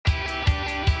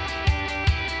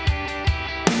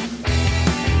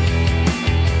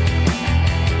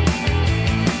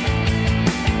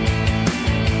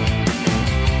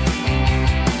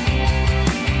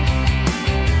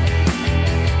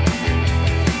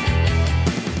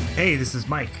Hey, this is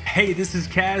Mike. Hey, this is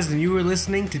Kaz, and you are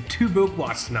listening to Two Broke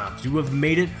Watch Snobs. You have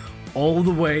made it all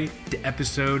the way to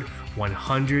episode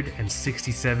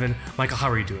 167. Michael, how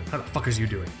are you doing? How the fuck are you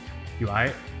doing? You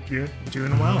alright? You're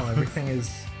doing well. Everything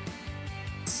is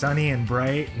sunny and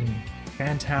bright and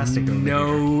fantastic over here.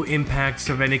 No impacts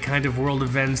of any kind of world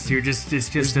events. It's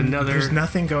just another. There's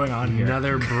nothing going on here.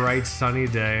 Another bright sunny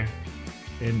day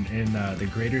in the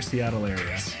greater Seattle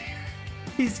area.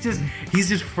 He's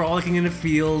just frolicking in a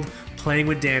field, playing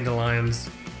with dandelions,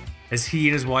 as he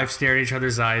and his wife stare at each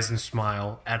other's eyes and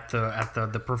smile at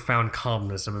the profound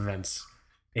calmness of events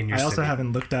in your city. I also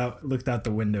haven't looked out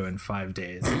the window in 5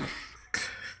 days.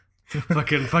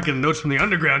 fucking notes from the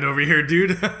underground over here,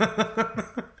 dude.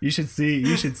 You should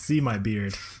see my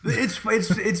beard. It's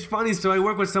funny. So I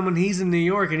work with someone. He's in New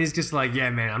York, and he's just like, yeah,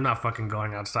 man, I'm not fucking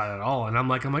going outside at all. And I'm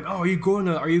like, oh, are you growing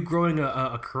a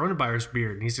coronavirus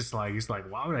beard? And he's like,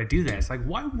 why would I do that? It's like,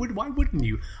 why wouldn't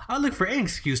you? I look for any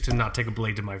excuse to not take a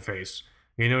blade to my face.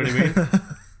 You know what I mean?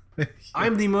 Yeah.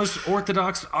 I'm the most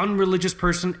orthodox, unreligious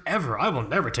person ever. I will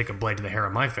never take a blade to the hair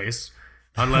of my face.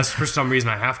 Unless for some reason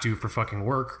I have to for fucking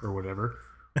work or whatever.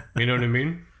 You know what I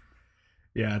mean?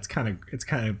 Yeah, it's kind of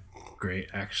great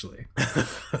actually.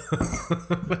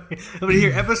 But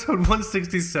here, episode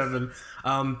 167.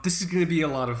 This is going to be a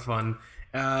lot of fun.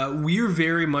 We're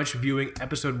very much viewing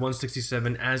episode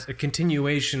 167 as a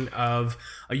continuation of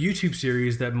a YouTube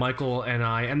series that Michael and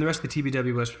I and the rest of the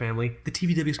TBWS family, the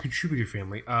TBWS contributor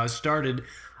family, started.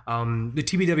 The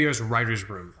TBWS Writers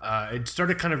Room. It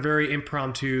started kind of very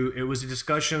impromptu. It was a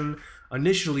discussion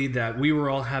initially that we were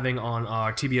all having on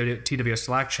our TWS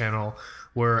Slack channel,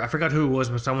 where I forgot who it was,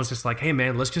 but someone's just like, hey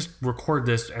man, let's just record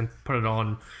this and put it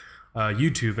on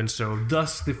YouTube. And so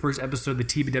thus the first episode of the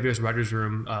TBWS Writers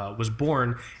Room was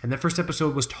born. And that first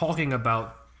episode was talking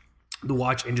about the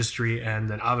watch industry, and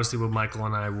then obviously what Michael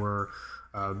and I were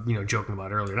joking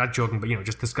about earlier. Not joking, but,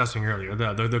 just discussing earlier.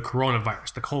 The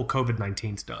coronavirus, the whole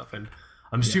COVID-19 stuff. And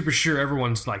I'm super sure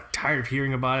everyone's, tired of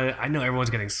hearing about it. I know everyone's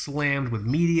getting slammed with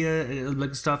media,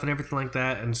 stuff and everything like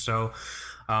that. And so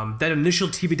that initial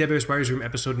TBWS Writers Room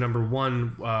episode number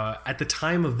 1, at the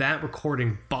time of that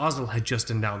recording, Basel had just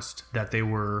announced that they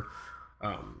were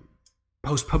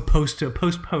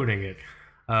postponing it.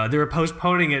 They were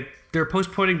postponing it. They're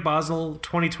postponing Basel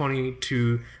 2020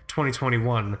 to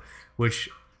 2021. Which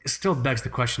still begs the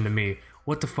question to me: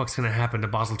 what the fuck's gonna happen to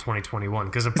Basel 2021?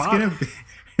 Because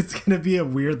it's gonna be a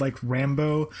weird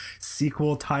Rambo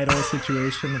sequel title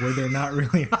situation where they're not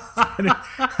really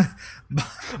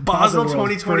Basel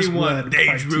 2021.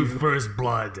 They drew first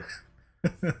blood.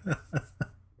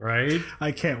 Right?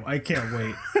 I can't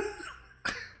wait.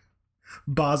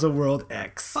 Basel World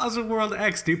X. Basel World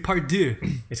X, dude. Part 2.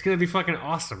 It's gonna be fucking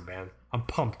awesome, man. I'm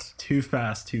pumped. Too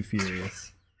fast, too furious.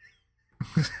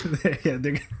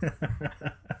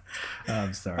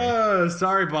 I'm sorry.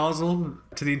 Sorry, Basel.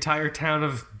 To the entire town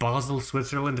of Basel,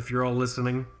 Switzerland, if you're all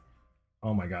listening.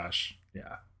 Oh my gosh.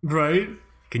 Yeah. Right?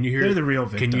 Can you hear? They're the real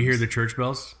victims. Can you hear the church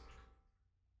bells?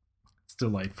 It's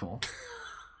delightful.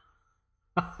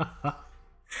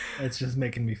 It's just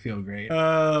making me feel great.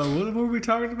 What were we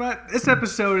talking about? This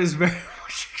episode is very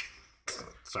much...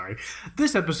 Sorry.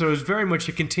 This episode is very much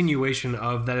a continuation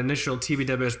of that initial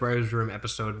TBWS Writers Room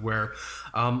episode where...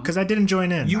 Because I didn't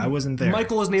join in. I wasn't there.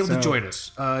 Michael wasn't able to join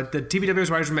us. The TBWS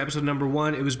Writers Room episode number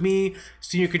 1, it was me,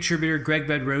 senior contributor Greg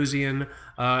Bedrosian,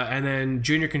 and then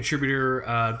junior contributor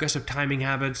Aggressive Timing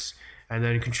Habits, and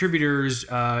then contributors,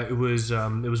 it was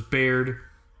Baird.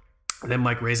 And then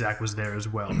Mike Razak was there as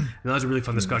well. And that was a really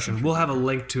fun discussion. We'll have a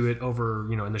link to it over,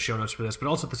 in the show notes for this. But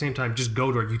also at the same time, just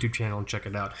go to our YouTube channel and check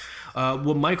it out.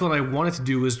 What Michael and I wanted to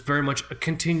do was very much a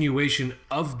continuation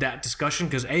of that discussion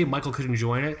because A, Michael couldn't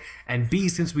join it, and B,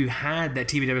 since we've had that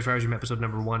TBWS Writers Room episode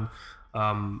number 1,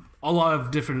 a lot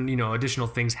of different, additional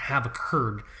things have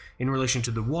occurred in relation to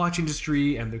the watch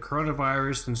industry and the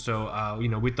coronavirus. And so,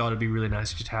 we thought it'd be really nice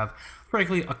to just have,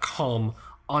 frankly, a calm,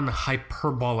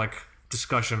 unhyperbolic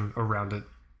discussion around it,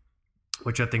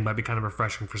 which I think might be kind of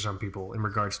refreshing for some people in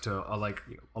regards to a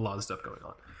lot of stuff going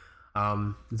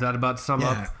on. Is that about sum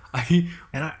up? I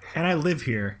live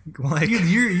here.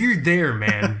 You're there,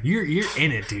 man. You're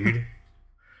in it, dude.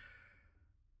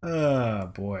 Oh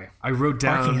boy. I wrote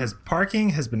down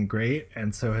parking has been great,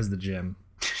 and so has the gym.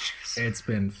 It's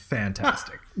been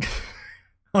fantastic.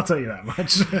 I'll tell you that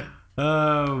much.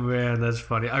 Oh man, that's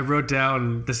funny. I wrote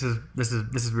down this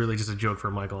is really just a joke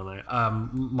for Michael and I.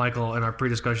 Michael, in our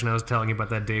pre-discussion, I was telling you about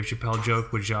that Dave Chappelle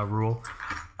joke with Ja Rule.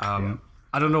 Yeah.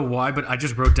 I don't know why, but I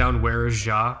just wrote down "Where is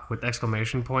Ja?" with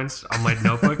exclamation points on my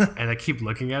notebook, and I keep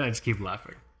looking at it. I just keep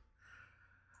laughing.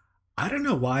 I don't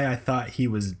know why I thought he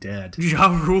was dead. Ja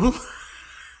Rule.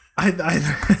 I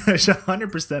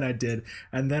 100% I did.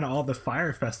 And then all the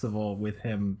Fire Festival with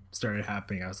him started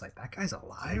happening. I was like, that guy's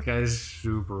alive? That guy's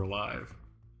super alive.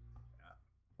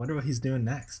 Wonder what he's doing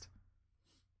next.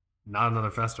 Not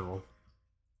another festival.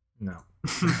 No.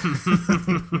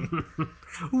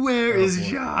 Where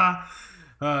is Ja?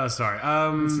 Sorry.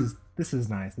 This is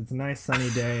nice. It's a nice sunny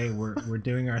day. We're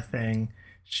doing our thing.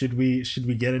 Should we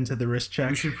get into the wrist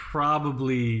check? We should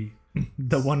probably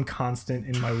the one constant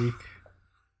in my week.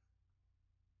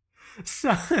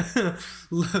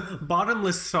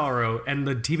 Bottomless Sorrow and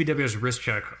the TBW's wrist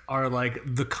check are like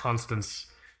the constants,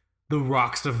 the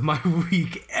rocks of my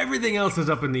week. Everything else is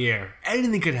up in the air.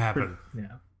 Anything could happen.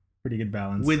 Yeah, pretty good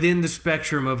balance within the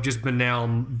spectrum of just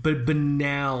banal,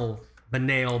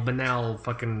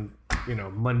 fucking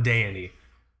mundanity.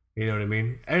 You know what I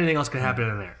mean? Anything else could happen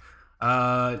in there.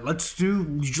 Would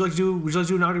you like to do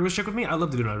an audio wrist check with me? I'd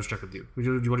love to do an audio wrist check with you. Do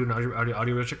you want to do an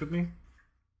audio wrist check with me?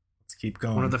 Let's keep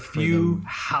going. One of the few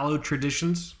hallowed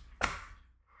traditions.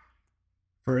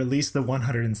 For at least the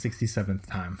 167th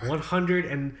time. For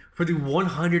the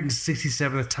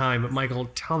 167th time, Michael,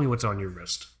 tell me what's on your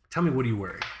wrist. Tell me, what are you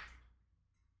wearing?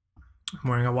 I'm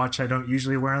wearing a watch I don't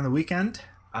usually wear on the weekend,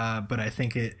 but I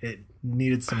think it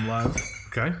needed some love.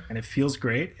 Okay. And it feels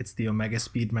great. It's the Omega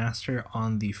Speedmaster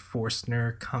on the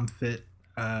Forstner Comfit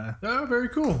very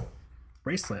cool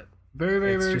bracelet. Very,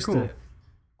 very, it's very just cool. A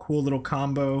cool little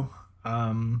combo.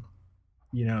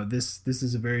 This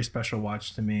is a very special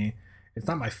watch to me. It's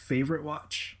not my favorite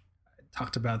watch. I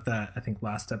talked about that, I think,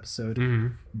 last episode. Mm-hmm.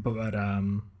 But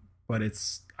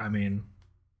it's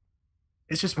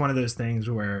just one of those things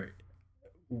where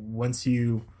once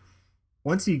you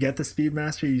get the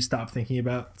Speedmaster, you stop thinking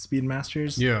about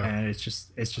Speedmasters. Yeah. And it's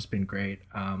just been great.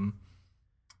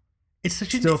 It's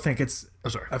such think it's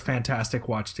a fantastic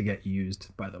watch to get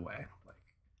used, by the way.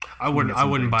 I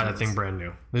wouldn't buy that thing brand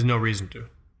new. There's no reason to.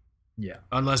 Yeah.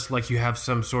 Unless you have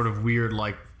some sort of weird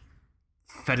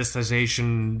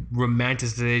fetishization,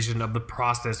 romanticization of the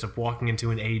process of walking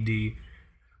into an AD,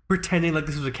 pretending like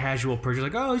this was a casual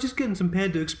purchase, I was just getting some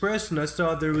Panda Express and I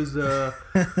saw there was and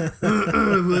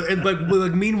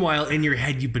meanwhile in your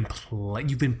head you've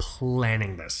been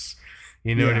planning this.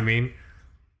 You know what I mean?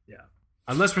 Yeah.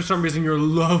 Unless for some reason you're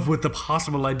in love with the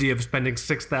possible idea of spending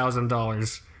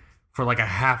 $6,000 for a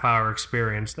half-hour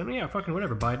experience, then fucking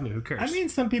whatever, buy it new. Who cares? I mean,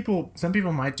 some people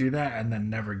might do that and then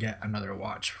never get another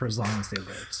watch for as long as they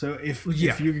live. So if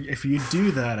you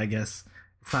do that, I guess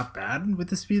it's not bad with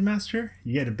the Speedmaster.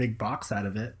 You get a big box out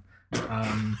of it.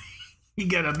 You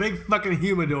get a big fucking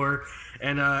humidor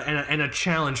and a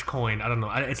challenge coin. I don't know.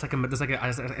 It's not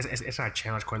a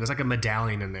challenge coin. There's a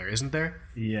medallion in there, isn't there?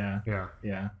 Yeah.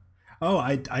 Yeah. Oh,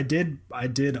 I did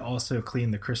also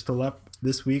clean the crystal up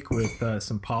this week with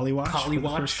some Polywatch for the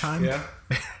first time. Yeah.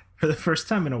 For the first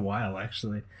time in a while,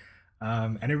 actually.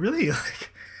 And it really,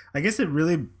 I guess it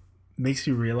really makes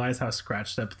you realize how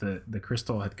scratched up the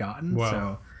crystal had gotten. Wow.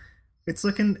 So it's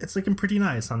looking pretty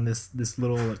nice on this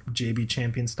little JB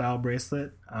Champion style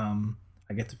bracelet.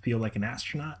 I get to feel like an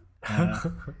astronaut.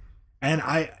 And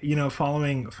I,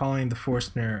 following the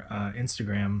Forstner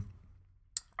Instagram,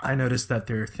 I noticed that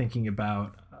they're thinking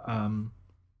about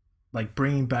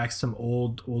bringing back some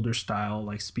older style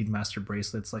Speedmaster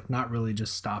bracelets, not really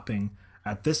just stopping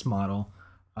at this model.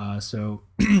 So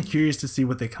curious to see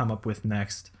what they come up with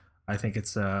next. I think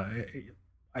it's I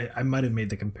might have made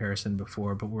the comparison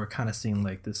before, but we're kind of seeing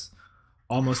this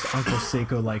almost Uncle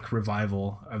Seiko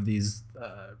revival of these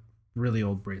really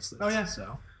old bracelets. Oh yeah.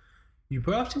 So you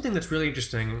brought up something that's really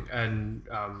interesting, and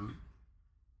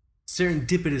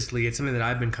serendipitously, it's something that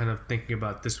I've been kind of thinking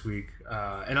about this week,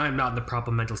 and I'm not in the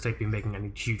proper mental state to be making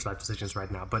any huge life decisions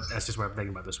right now, but that's just what I'm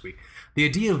thinking about this week. The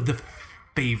idea of the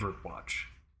favorite watch.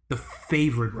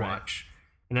 Watch.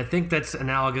 And I think that's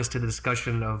analogous to the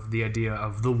discussion of the idea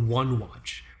of the one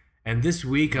watch. And this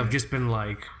week, I've just been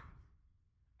I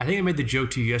think I made the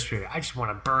joke to you yesterday, I just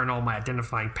want to burn all my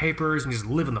identifying papers and just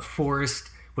live in the forest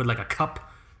with a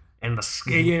cup and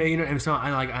the and so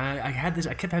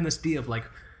I kept having this idea of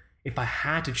if I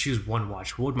had to choose one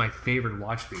watch, what would my favorite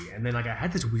watch be? And then I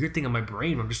had this weird thing in my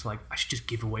brain where I'm just I should just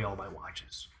give away all my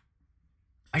watches.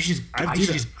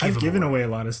 I've given away a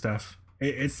lot of stuff.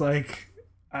 It's I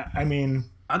mean,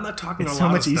 I'm not talking it's a so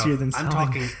lot much of stuff. easier than I'm selling.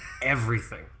 talking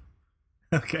everything.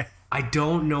 Okay. I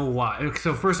don't know why.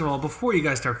 So first of all, before you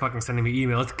guys start fucking sending me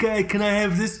emails, okay, can I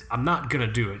have this? I'm not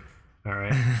gonna do it. All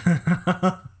right.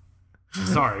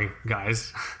 Sorry,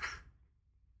 guys.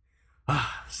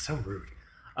 So rude.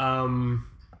 I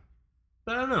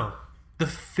don't know. The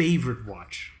favorite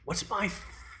watch. What's my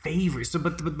favorite? So,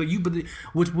 but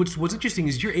what's interesting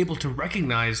is you're able to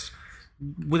recognize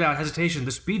without hesitation,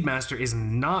 the Speedmaster is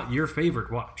not your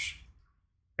favorite watch.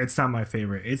 It's not my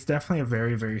favorite. It's definitely a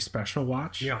very, very special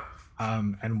watch. Yeah.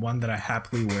 And one that I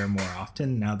happily wear more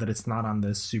often now that it's not on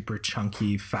this super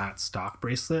chunky, fat stock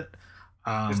bracelet.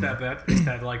 Is that bad? Is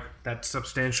that like that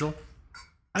substantial?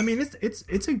 I mean,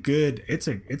 it's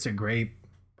a great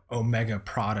Omega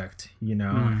product, you know,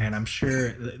 and I'm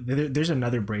sure there's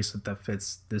another bracelet that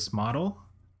fits this model,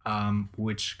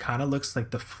 which kind of looks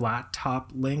like the flat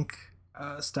top Link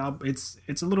style.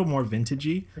 It's a little more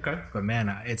vintagey. Okay. But man,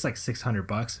 it's like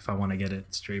 $600 if I want to get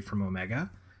it straight from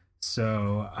Omega.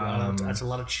 So that's a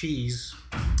lot of cheese.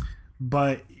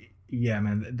 But yeah,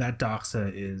 man, that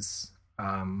Doxa is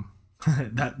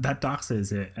that Doxa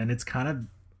is it, and it's kind of,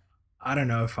 I don't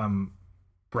know if I'm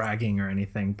bragging or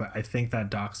anything, but I think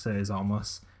that Doxa is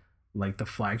almost like the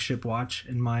flagship watch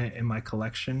in my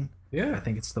collection. Yeah, I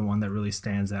think it's the one that really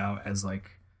stands out as like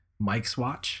Mike's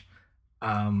watch.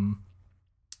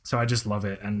 So I just love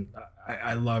it, and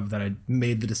I love that I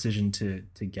made the decision to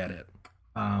get it.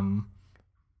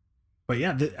 But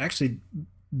yeah, actually,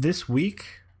 this week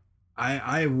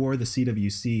I wore the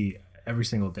CWC every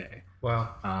single day.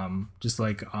 Wow. Just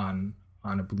like on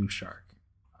a Blue Shark.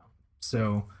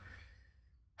 So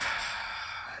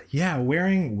yeah,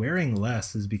 wearing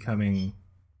less is becoming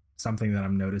something that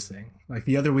I'm noticing. Like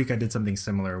the other week I did something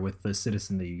similar with the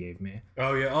Citizen that you gave me.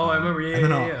 Oh yeah. Oh, I remember. Yeah,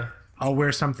 and then yeah. I'll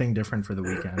wear something different for the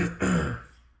weekend.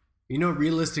 You know,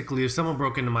 realistically, if someone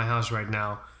broke into my house right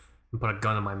now and put a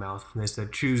gun in my mouth and they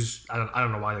said, choose, I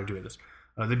don't know why they're doing this.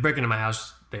 They break into my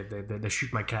house, they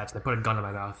shoot my cats, they put a gun in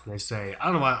my mouth, and they say, I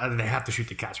don't know why they have to shoot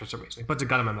the cats for some reason. He puts a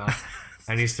gun in my mouth,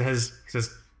 and he says,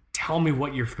 tell me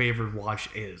what your favorite watch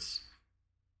is.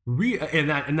 In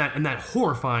that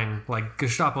horrifying, like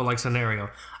Gestapo-like scenario,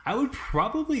 I would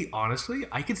probably, honestly,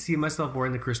 I could see myself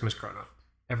wearing the Christmas chrono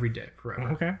every day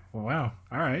forever. Okay. Well, wow.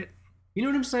 All right. You know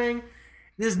what I'm saying?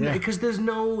 Because there's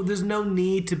no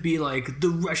need to be like the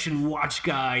Russian watch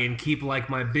guy and keep like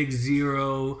my big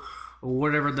zero or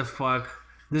whatever the fuck.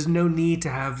 There's no need to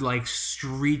have like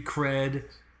street cred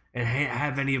and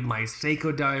have any of my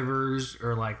Seiko divers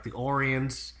or like the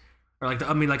Orients or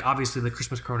like obviously the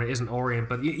Christmas Chrono isn't Orient,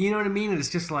 but you know what I mean. And it's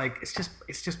just like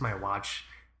it's just my watch.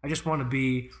 I just want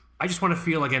to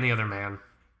feel like any other man.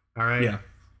 All right. Yeah.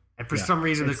 And for some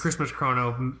reason, the Christmas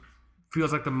Chrono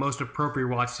feels like the most appropriate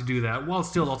watch to do that, while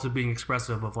still also being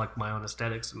expressive of like my own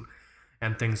aesthetics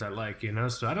and things I like, you know.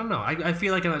 So I don't know. I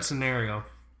feel like in that scenario.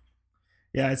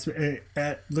 Yeah, it's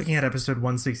looking at episode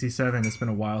 167. It's been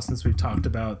a while since we've talked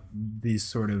about these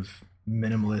sort of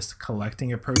minimalist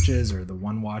collecting approaches or the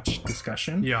one watch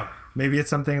discussion. Yeah, maybe it's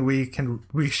something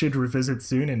we should revisit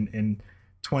soon in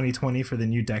 2020 for the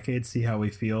new decade. See how we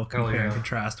feel, compare and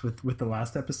contrast with the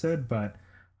last episode, but.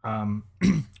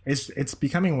 It's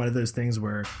becoming one of those things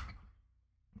where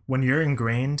when you're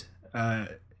ingrained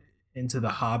into the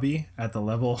hobby at the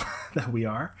level that we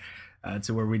are,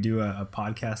 to where we do a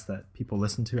podcast that people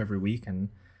listen to every week, and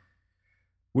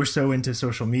we're so into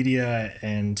social media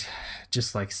and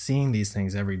just like seeing these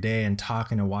things every day and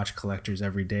talking to watch collectors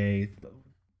every day.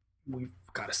 We've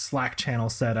got a Slack channel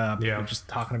set up. Yeah. We're just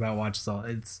talking about watches.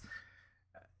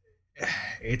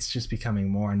 It's just becoming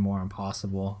more and more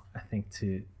impossible, I think,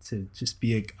 to just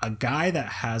be a guy that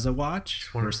has a watch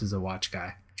versus a watch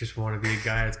guy. Just want to be a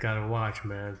guy that's got a watch,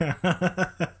 man.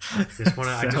 I just want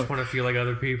to feel like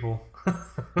other people.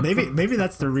 maybe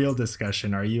that's the real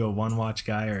discussion. Are you a one watch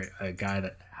guy or a guy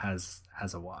that has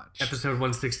a watch? Episode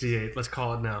 168. Let's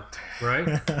call it now, right?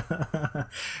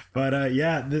 But I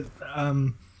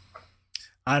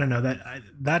don't know,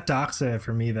 that Doxa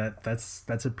for me,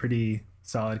 that's a pretty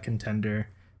solid contender.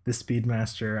 The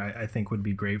Speedmaster I think would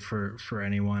be great for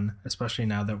anyone, especially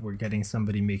now that we're getting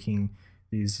somebody making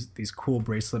these cool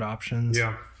bracelet options.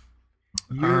 Yeah.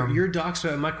 Your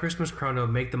Doxa and my Christmas Chrono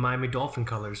make the Miami Dolphin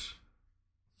colors.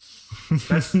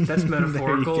 That's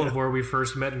metaphorical of where we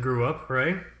first met and grew up,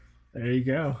 right? There you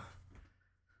go.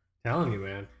 Telling you,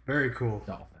 man. Very cool.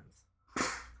 Dolphins.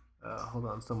 Hold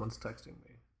on, someone's texting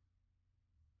me.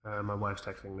 My wife's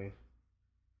texting me.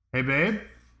 Hey, babe.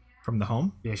 From the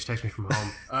home? Yeah, she texted me from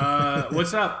home.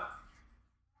 What's up?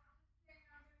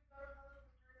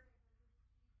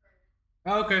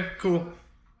 Oh, okay, cool.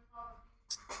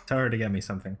 Tell her to get me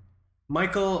something.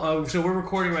 Michael, so we're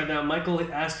recording right now. Michael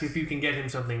asked if you can get him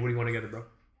something. What do you want to get her, bro?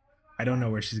 I don't know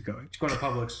where she's going. She's going to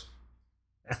Publix.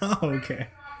 Oh, okay.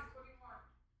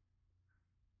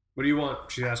 What do you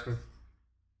want? She's asking.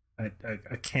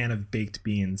 A can of baked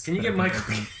beans. Can you get Michael?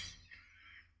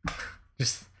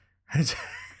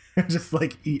 Just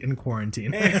like eat in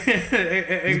quarantine.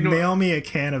 Hey, mail me a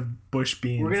can of Bush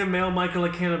beans. We're gonna mail Michael a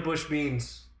can of Bush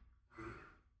beans.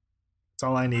 It's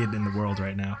all I need in the world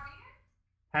right now.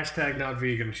 Hashtag not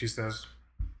vegan, she says.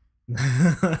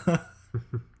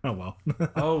 Oh well.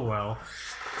 Oh well.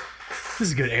 This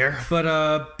is good air, but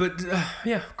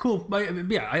yeah, cool.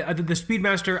 The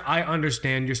Speedmaster, I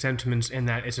understand your sentiments in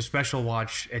that it's a special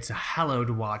watch. It's a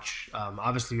hallowed watch.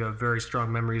 Obviously, you have very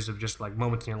strong memories of just like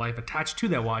moments in your life attached to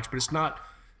that watch, but it's not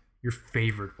your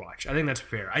favorite watch. I think that's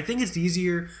fair. I think it's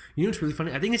easier. You know what's really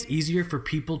funny? I think it's easier for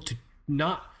people to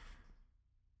not.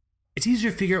 It's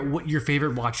easier to figure out what your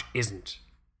favorite watch isn't.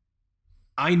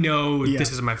 I know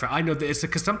this isn't my favorite. I know that it's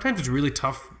because sometimes it's really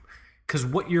tough. Because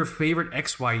what your favorite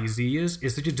XYZ is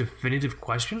such a definitive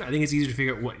question. I think it's easier to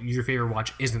figure out what your favorite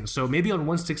watch isn't. So maybe on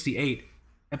episode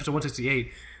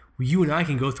 168, you and I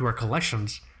can go through our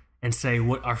collections and say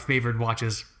what our favorite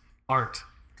watches aren't.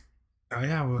 Oh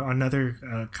yeah, well,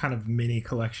 another kind of mini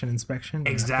collection inspection.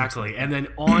 Exactly. And then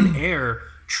on air,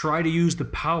 try to use the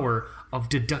power of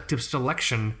deductive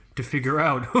selection to figure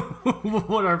out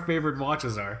what our favorite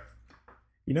watches are.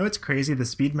 You know, it's crazy. The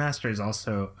Speedmaster is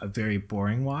also a very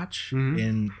boring watch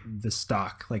in the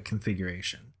stock like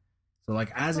configuration. So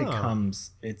like as it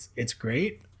comes, it's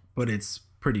great, but it's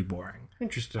pretty boring.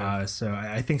 Interesting. So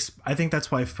I think that's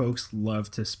why folks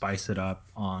love to spice it up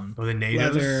on the NATOs?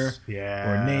 leather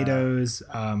or NATOs.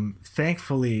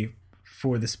 Thankfully,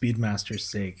 for the Speedmaster's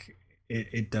sake,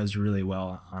 it does really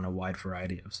well on a wide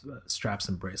variety of straps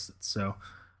and bracelets. So.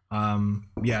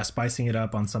 Spicing it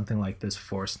up on something like this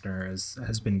Forstner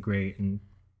has been great and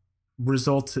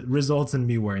results in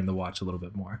me wearing the watch a little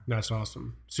bit more. That's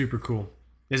awesome. Super cool.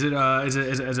 Is it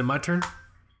my turn?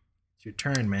 It's your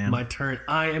turn, man. My turn.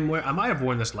 I might have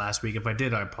worn this last week. If I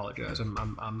did, I apologize.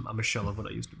 I'm a shell of what I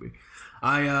used to be.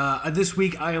 This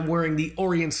week I am wearing the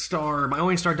Orient Star, my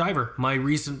Orient Star diver, my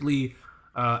recently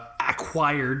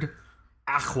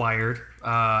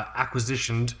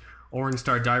acquizitioned Orient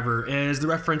Star diver is the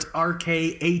reference RK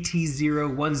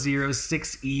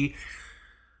AT0106E.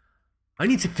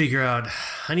 I'm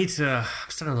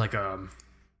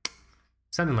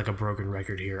sounding like a broken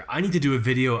record here. I need to do a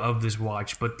video of this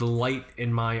watch, but the light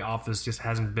in my office just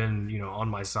hasn't been, on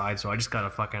my side, so I just gotta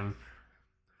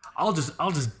I'll just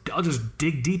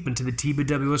dig deep into the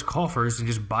TBWS coffers and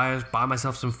just buy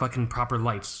myself some fucking proper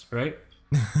lights, right?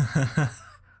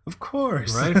 Of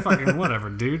course. Right? Fucking whatever,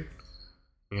 dude.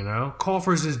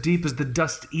 Coffers as deep as the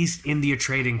Dust East India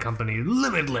Trading Company.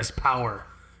 Limitless power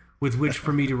with which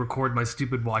for me to record my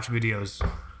stupid watch videos.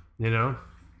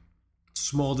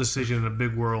 Small decision in a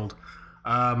big world.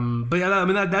 But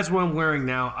yeah, that's what I'm wearing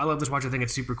now. I love this watch. I think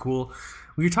it's super cool.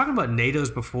 We were talking about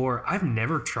NATOs before. I've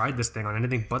never tried this thing on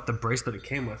anything but the bracelet it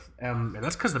came with. And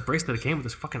that's because the bracelet it came with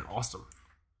is fucking awesome.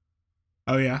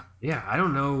 Oh, yeah? Yeah, I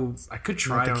don't know. I could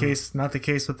try Not the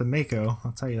case with the Mako.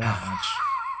 I'll tell you that much.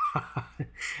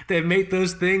 They make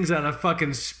those things out of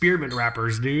fucking spearmint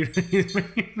wrappers, dude.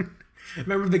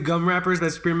 Remember the gum wrappers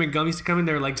that spearmint gum used to come in?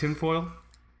 They were like tinfoil.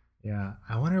 Yeah,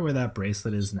 I wonder where that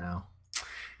bracelet is now.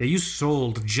 Yeah, you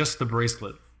sold just the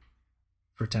bracelet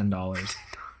for $10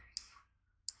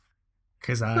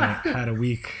 because I had a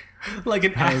week. Like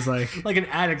an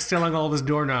addict selling all of his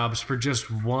doorknobs for just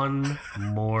one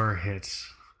more hit.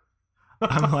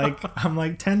 I'm like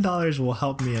 $10 will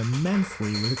help me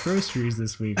immensely with groceries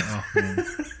this week. Oh man,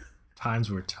 times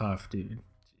were tough, dude.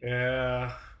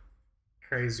 Yeah,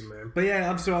 crazy, man. But yeah,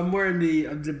 I'm wearing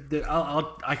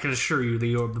I can assure you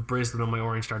the bracelet on my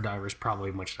Orient Star diver is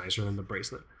probably much nicer than the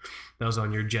bracelet that was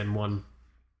on your Gen 1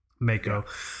 Mako.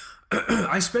 Yeah.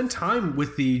 I spent time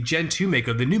with the Gen 2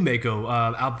 Mako, the new Mako,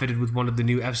 outfitted with one of the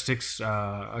new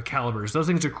F6 calibers. Those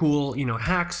things are cool.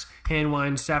 Hacks, hand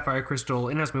wind, sapphire crystal,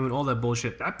 in-house movement, all that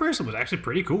bullshit. That bracelet was actually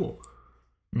pretty cool.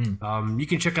 You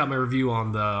can check out my review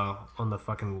on the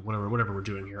fucking whatever we're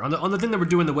doing here. On the thing that we're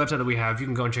doing, the website that we have, you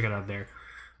can go and check it out there.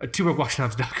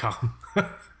 TwoBrokeWatchKnobs.com.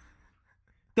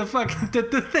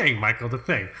 The thing, Michael, the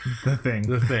thing.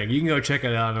 You can go check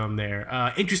it out on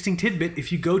there. Interesting tidbit,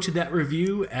 if you go to that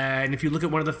review and if you look at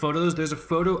one of the photos, there's a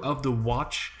photo of the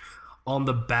watch on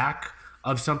the back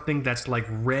of something that's like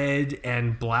red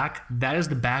and black. That is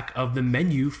the back of the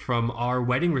menu from our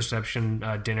wedding reception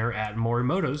dinner at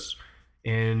Morimoto's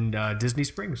in Disney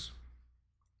Springs.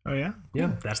 Oh, yeah? Cool.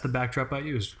 Yeah, that's the backdrop I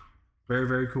used. Very,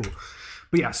 very cool.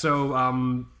 But yeah,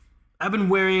 so... I've been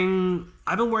wearing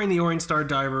the Orient Star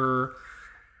diver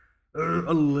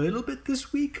a little bit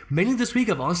this week. Mainly this week,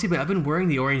 but I've been wearing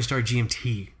the Orient Star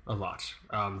GMT a lot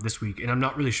this week, and I'm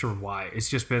not really sure why. It's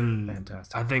just been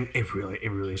fantastic. I think it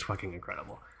really is fucking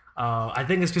incredible. I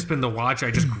think it's just been the watch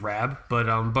I just grab, but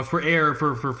for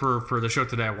the show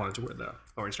today, I wanted to wear the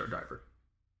Orient Star diver.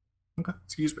 Okay.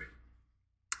 Excuse me.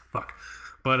 Fuck.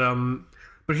 But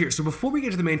But here, so before we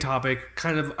get to the main topic,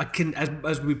 kind of I can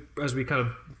as we kind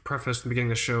of prefaced in the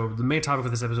beginning of the show, the main topic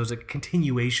of this episode is a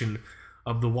continuation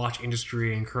of the watch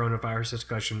industry and coronavirus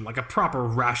discussion, like a proper,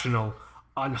 rational,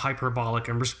 unhyperbolic,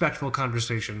 and respectful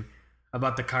conversation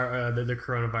about the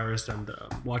coronavirus and the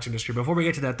watch industry. Before we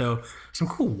get to that, though, some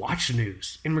cool watch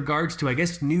news in regards to, I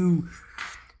guess, new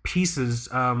pieces.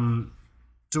 So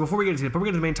before we get to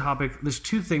the main topic, there's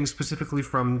two things specifically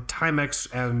from Timex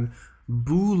and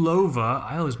Bulova.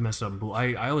 I always mess up Bulova.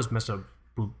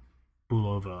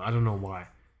 I don't know why.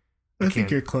 I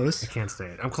think you're close. I can't say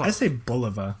it. I'm close. I say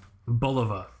Bulova.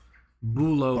 Bulova.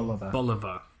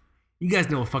 You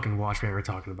guys know what fucking watch brand we're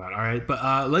talking about, all right?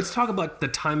 But let's talk about the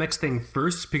Timex thing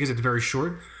first because it's very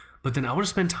short. But then I want to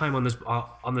spend time on this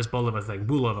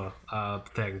Bulova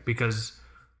thing because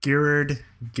Girard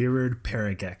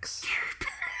Paragex.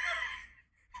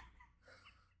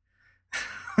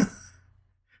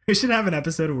 We should have an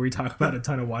episode where we talk about a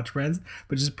ton of watch brands,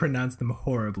 but just pronounce them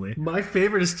horribly. My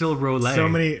favorite is still Rolais.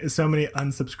 So many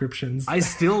unsubscriptions. I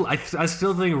still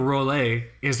think Rolais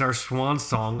is our swan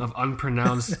song of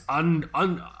unpronounced,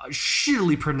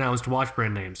 shittily pronounced watch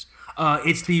brand names.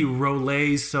 It's the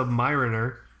Rolais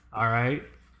Submariner. All right,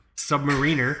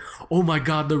 Submariner. Oh my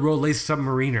God, the Rolais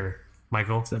Submariner,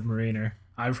 Michael. Submariner.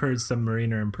 I've heard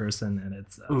Submariner in person, and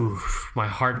it's oof, my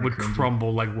heart would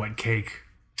crumble like wet cake.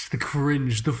 The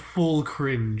cringe, the full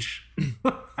cringe.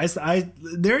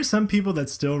 There are some people that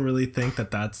still really think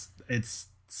that it's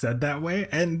said that way,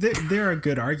 and there are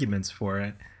good arguments for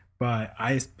it. But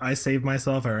I save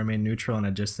myself. I remain neutral, and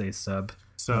I just say sub.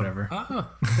 Whatever.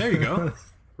 Ah, there you go.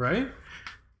 Right?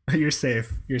 You're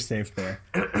safe. You're safe there.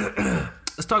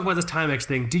 Let's talk about this Timex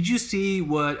thing. Did you see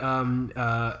what Henry,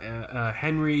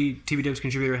 TBW's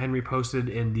contributor Henry, posted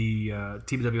in the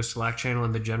TBW Slack channel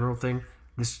in the general thing?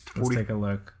 Let's take a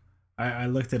look. I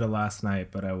looked at it last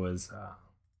night, but I was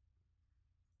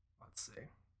let's see,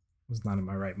 was not in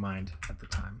my right mind at the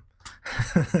time.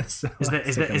 So is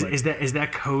that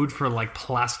code for like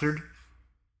plastered?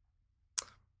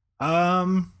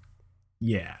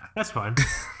 Yeah, that's fine.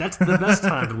 That's the best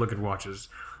time to look at watches.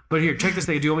 But here, check this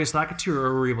thing. Do you want me to Slack it to you,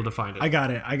 or were we able to find it? I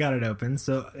got it open.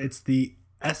 So it's the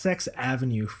SX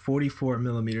Avenue 44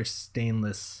 millimeter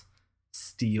stainless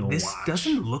steel this watch.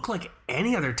 Doesn't look like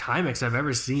any other Timex I've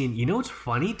ever seen. You know what's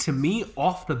funny? To me,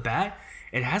 off the bat,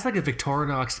 it has like a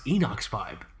Victorinox Enox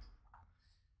vibe.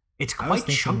 It's quite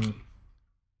chunky.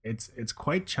 It's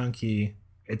quite chunky.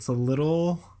 It's a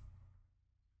little,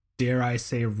 dare I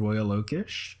say, Royal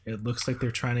Oakish. It looks like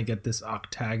they're trying to get this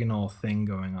octagonal thing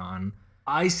going on.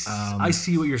 I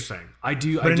see what you're saying. I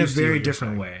do, but in a very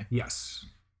different way. Yes.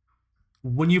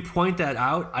 When you point that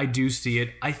out, I do see it.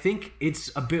 I think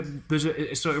it's a bit.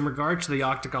 So in regards to the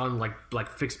octagon, like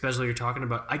fixed bezel you're talking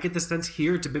about, I get the sense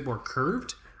here it's a bit more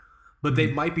curved, but they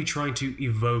might be trying to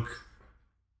evoke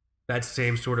that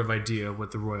same sort of idea with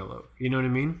the Royal Oak. You know what I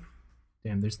mean?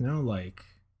 Damn, there's no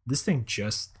this thing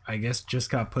just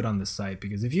got put on the site,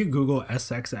 because if you Google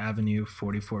SX Avenue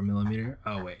 44 millimeter,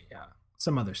 oh wait, yeah,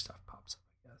 some other stuff pops up,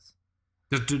 I guess.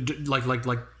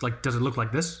 Does it look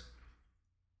like this?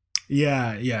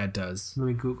 Yeah, it does. Let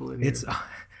me Google it. It's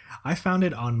I found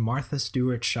it on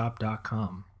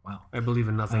marthastewartshop.com. Wow. I believe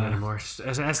in nothing anymore.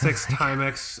 SX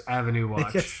Timex Avenue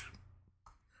watch.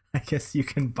 I guess you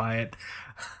can buy it.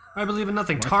 I believe in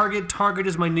nothing. What? Target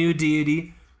is my new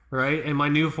deity, right? And my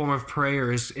new form of prayer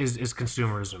is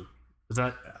consumerism. Is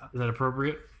that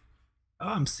appropriate? Oh,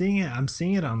 I'm seeing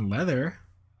it on leather.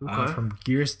 Okay. From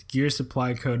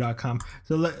gearsupplyco.com.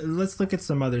 So let's look at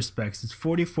some other specs. It's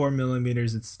 44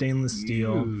 millimeters. It's stainless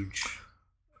steel. Huge.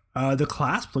 The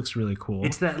clasp looks really cool.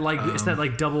 It's that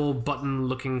double button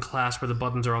looking clasp where the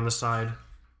buttons are on the side,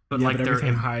 but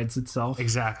everything hides itself.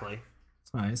 Exactly.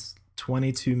 It's nice.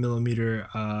 22 millimeter.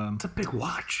 It's a big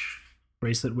watch.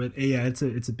 Bracelet width. Yeah, it's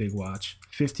a big watch.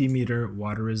 50 meter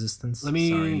water resistance. Sorry,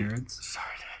 nerds. Sorry.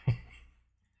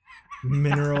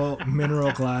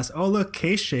 mineral glass. Oh, look,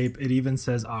 case shape. It even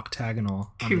says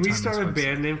octagonal. Can we start a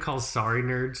band name called Sorry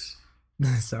Nerds?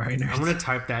 Sorry Nerds. I'm gonna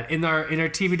type that in our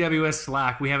TVWS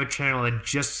Slack. We have a channel that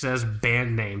just says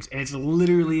band names, and it's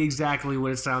literally exactly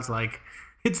what it sounds like.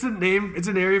 It's the name. It's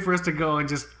an area for us to go and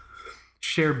just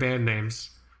share band names.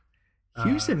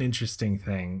 Here's an interesting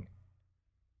thing.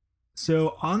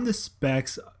 So on the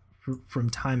specs from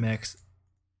Timex,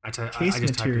 case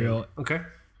material. Okay,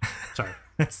 sorry.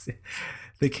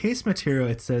 The case material,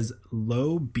 it says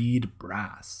low bead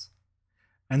brass,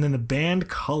 and then the band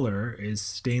color is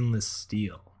stainless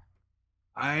steel.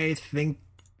 I think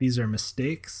these are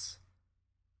mistakes.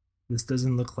 This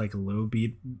doesn't look like low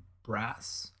bead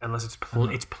brass, unless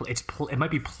it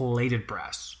might be plated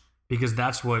brass, because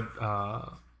that's what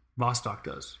Vostok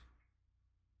does.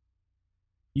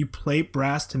 You plate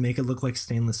brass to make it look like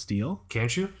stainless steel?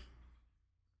 Can't you?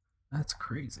 That's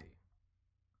crazy.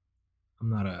 I'm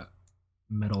not a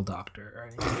metal doctor or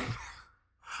anything.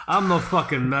 I'm no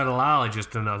fucking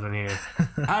metallurgist or nothing here.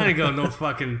 I didn't go no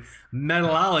fucking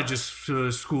metallurgist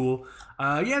school.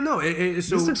 So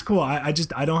this looks cool. I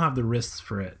don't have the wrists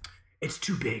for it. it's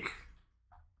too big.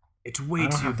 It's way I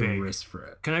don't too have the big. wrists for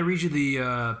it. Can I read you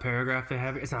the paragraph they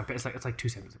have? It's not. It's like 2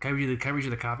 seconds. Can I read you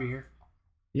the copy here?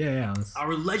 Yeah.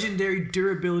 Our legendary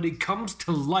durability comes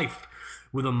to life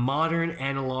with a modern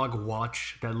analog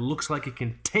watch that looks like it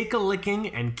can take a licking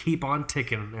and keep on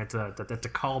ticking. That's a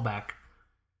callback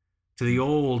to the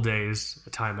old days,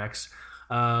 Timex.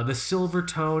 The silver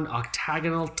tone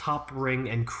octagonal top ring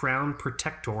and crown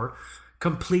protector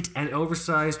complete an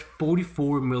oversized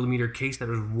 44mm case that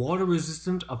is water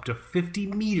resistant up to 50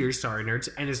 meters, sorry nerds,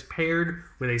 and is paired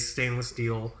with a stainless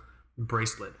steel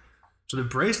bracelet. So the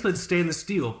bracelet's stainless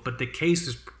steel, but the case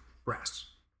is brass.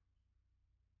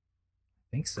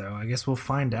 I think so. I guess we'll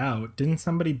find out. Didn't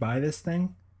somebody buy this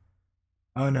thing?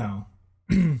 Oh no.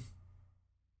 I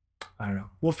don't know.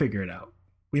 We'll figure it out.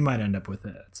 We might end up with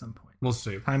it at some point. We'll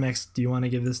see. Timex, do you want to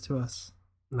give this to us?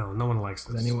 No one likes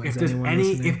this. Is anyone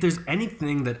listening? If there's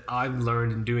anything that I've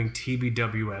learned in doing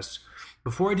TBWS,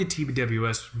 before I did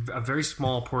TBWS, a very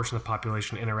small portion of the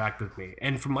population interacted with me.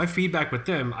 And from my feedback with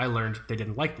them, I learned they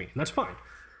didn't like me. And that's fine.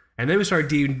 And then we started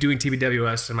doing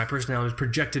TBWS, and my personality was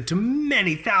projected to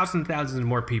many thousands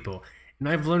more people. And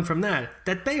I've learned from that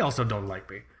they also don't like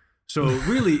me. So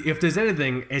really, if there's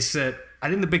anything, it's that I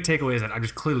think the big takeaway is that I'm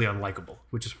just clearly unlikable,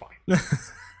 which is fine.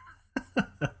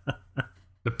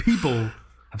 The people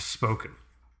have spoken.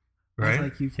 Right? I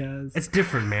like you, Kaz. It's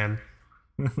different, man.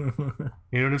 You know what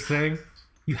I'm saying?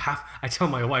 I tell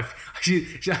my wife,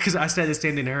 because I said the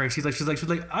same thing to her, and she's like,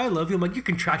 I love you. I'm like, you're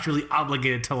contractually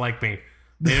obligated to like me.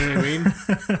 You know what I mean?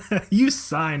 You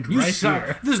signed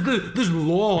here. There's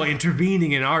law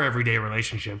intervening in our everyday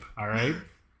relationship, all right?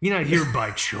 You're not here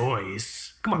by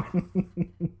choice. Come on.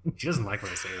 She doesn't like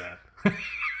when I say that.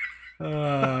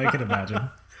 I can imagine.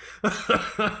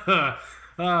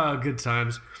 Oh, good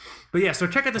times. But yeah, so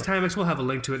check out this Timex. We'll have a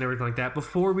link to it and everything like that.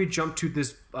 Before we jump to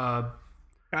this... I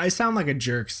sound like a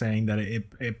jerk saying that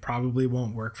it probably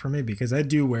won't work for me because I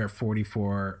do wear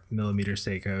 44mm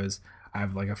Seikos. I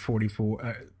have like a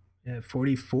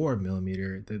 44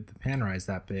 millimeter. The Panerai is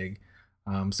that big.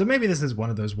 So maybe this is one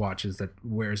of those watches that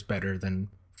wears better than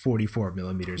 44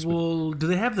 millimeters. Well, do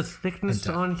they have the thickness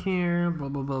on here? Blah,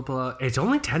 blah, blah, blah. It's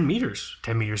only 10 meters.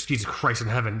 10 meters. Jesus Christ in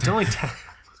heaven. It's only 10.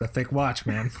 It's a thick watch,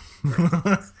 man.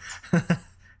 It's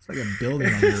like a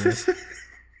building on your wrist.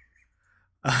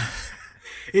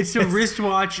 It's a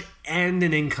wristwatch and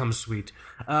an income suite.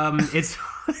 It's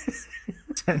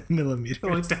 10 millimeters.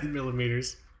 Only 10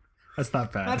 millimeters. That's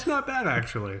not bad. That's not bad,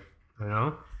 actually. You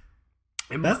know?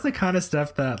 That's the kind of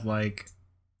stuff that, like,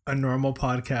 a normal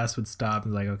podcast would stop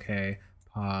and be like, okay,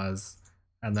 pause.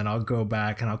 And then I'll go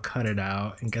back and I'll cut it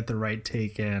out and get the right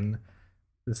take in.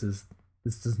 This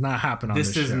does not happen on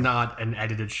this show. This is not an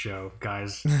edited show,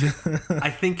 guys.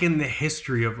 I think in the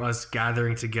history of us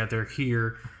gathering together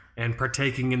here and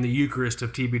partaking in the Eucharist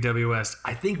of TBWS,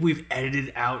 I think we've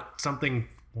edited out something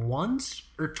once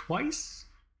or twice.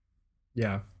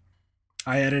 Yeah.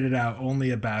 I edited out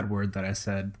only a bad word that I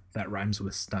said that rhymes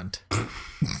with stunt.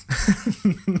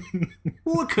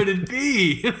 What could it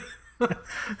be? I'm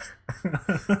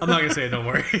not going to say it, don't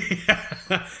worry.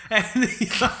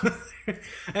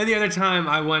 And the other time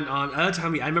I went on, I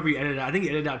remember you edited out, I think you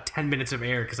edited out 10 minutes of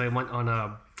air because I went on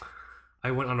a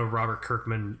Robert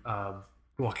Kirkman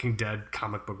Walking Dead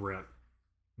comic book rant.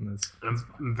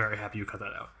 I'm very happy you cut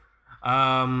that out.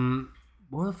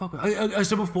 What the fuck?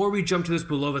 So before we jump to this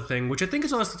Bulova thing, which I think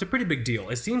is honestly, it's a pretty big deal.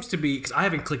 It seems to be, because I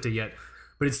haven't clicked it yet,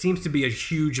 but it seems to be a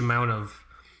huge amount of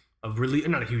really,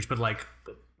 not a huge, but like,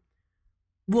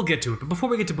 we'll get to it. But before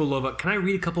we get to Bulova, can I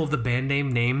read a couple of the band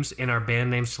name names in our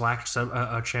band name Slack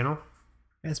channel?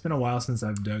 It's been a while since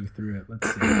I've dug through it.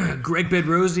 Let's see. Greg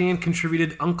Bedrosian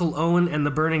contributed Uncle Owen and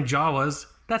the Burning Jawas.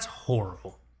 That's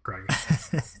horrible, Greg.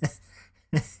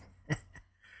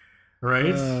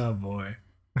 Right? Oh, boy.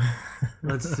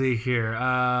 Let's see here.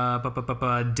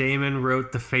 Damon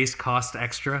wrote the face cost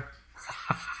extra.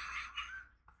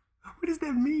 What does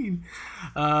that mean?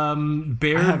 I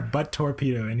have butt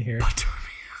torpedo in here.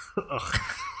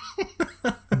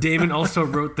 Damon also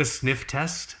wrote the sniff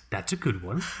test. That's a good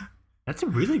one. That's a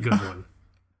really good one.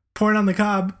 Porn on the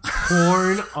cob.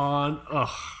 Porn on.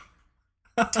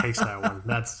 Takes that one.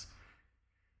 That's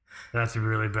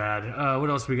really bad. What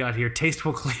else we got here?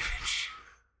 Tasteful cleavage.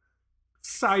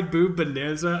 side boob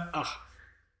bonanza. Oh,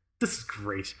 this is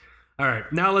great. All right,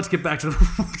 now let's get back to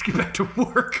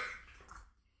work.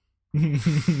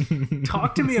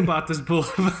 Talk to me about this bull.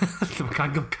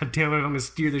 God damn it! I'm gonna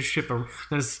steer this ship.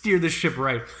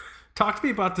 Right. Talk to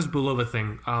me about this Bulova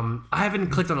thing. I haven't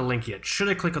clicked on the link yet. Should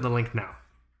I click on the link now?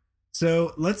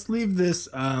 So let's leave this.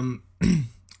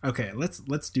 Okay,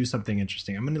 let's do something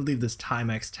interesting. I'm going to leave this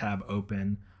Timex tab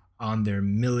open on their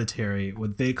military,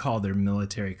 what they call their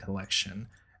military collection,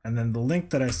 and then the link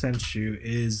that I sent you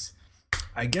is,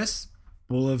 I guess,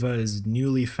 Bulova's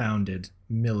newly founded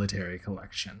military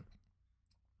collection.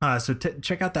 So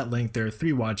check out that link. There are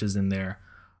 3 watches in there.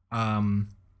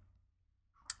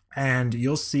 And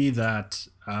you'll see that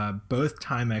both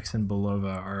Timex and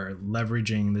Bulova are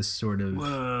leveraging this sort of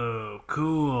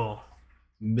cool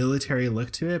military look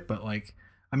to it. But like,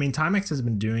 I mean, Timex has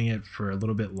been doing it for a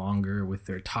little bit longer with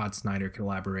their Todd Snyder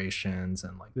collaborations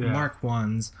and like the Mark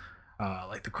Ones,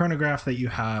 like the chronograph that you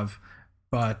have.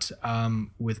 But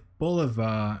with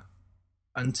Bulova,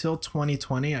 until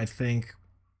 2020, I think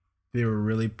they were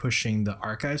really pushing the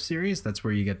Archive series. That's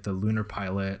where you get the Lunar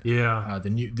Pilot, the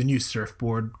new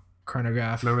surfboard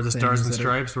chronograph. Remember the Stars and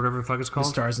Stripes, whatever the fuck it's called. The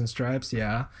Stars and Stripes,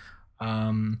 yeah.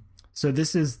 So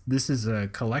this is a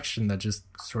collection that just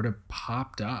sort of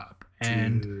popped up,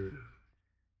 and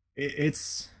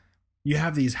it's you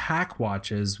have these hack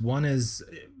watches. One is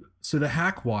the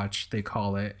hack watch, they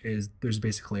call it, is there's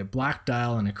basically a black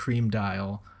dial and a cream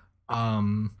dial.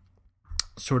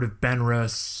 Sort of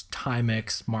Benrus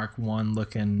Timex Mark I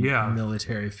looking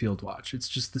military field watch. It's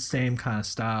just the same kind of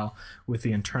style with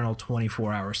the internal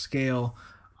 24-hour scale,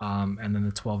 and then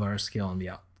the 12-hour scale on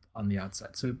the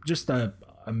outside. So just a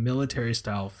military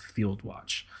style field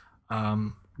watch.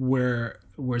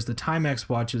 Whereas the Timex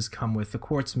watches come with the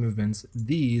quartz movements,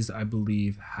 these I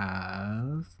believe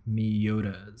have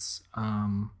Miyotas.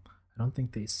 I don't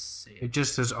think they say it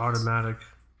just says automatic.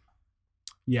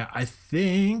 Yeah, I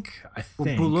think. Well,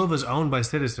 Bulova's owned by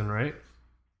Citizen, right?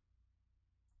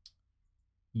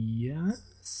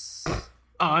 Yes.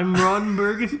 I'm Ron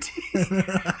Burgundy.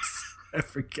 I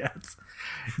forget.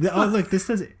 Oh, look, this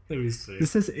says. Let me see.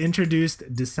 This says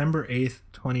introduced December 8th,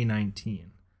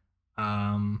 2019.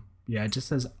 Yeah, it just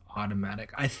says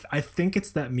automatic. I think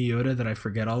it's that Miyota that I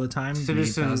forget all the time.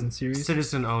 Citizen, the 8000 series.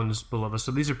 Citizen owns Bulova,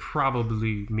 so these are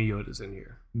probably Miyotas in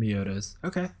here. Miyotas.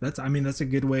 Okay, that's a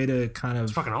good way to kind of.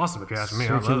 It's fucking awesome if you ask me.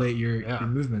 Circulate your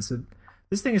movements. So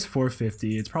this thing is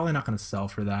 $450. It's probably not going to sell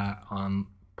for that on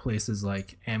places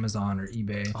like Amazon or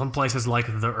eBay. On places like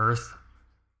the Earth.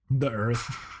 The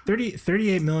Earth.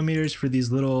 38 millimeters for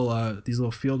these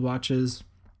little field watches.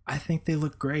 I think they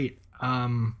look great.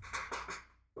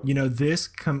 This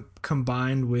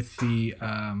combined with the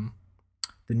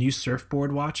new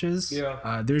surfboard watches.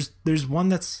 Yeah. There's one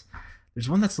that's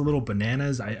a little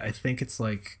bananas. I think it's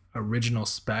like original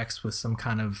specs with some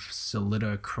kind of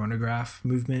Solita chronograph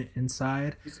movement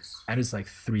inside. Jesus. That is like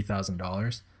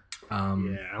 $3,000. Yeah,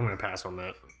 I'm gonna pass on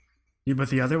that. Yeah, but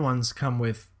the other ones come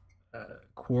with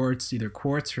quartz, either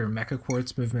quartz or mecha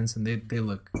quartz movements, and they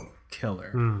look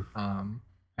killer.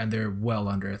 And they're well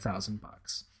under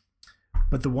 $1,000.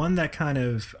 But the one that kind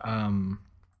of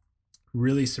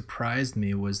really surprised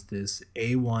me was this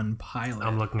A1 Pilot.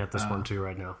 I'm looking at this one too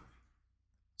right now.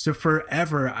 So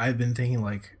forever, I've been thinking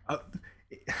like,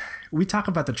 we talk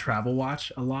about the travel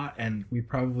watch a lot, and we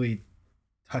probably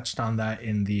touched on that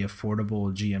in the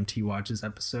affordable GMT watches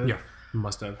episode. Yeah,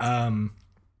 must have. I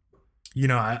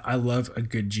love a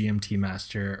good GMT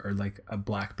master, or like a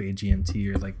Black Bay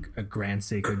GMT, or like a Grand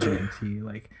Seiko GMT.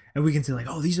 Like, and we can say like,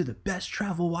 oh, these are the best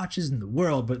travel watches in the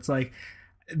world. But it's like,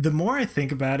 the more I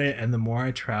think about it and the more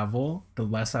I travel, the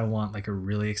less I want like a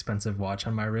really expensive watch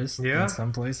on my wrist in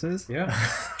some places. Yeah,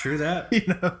 true that.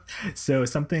 So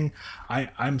something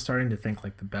I'm starting to think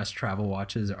like the best travel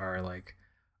watches are like,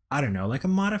 I don't know, like a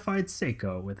modified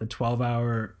Seiko with a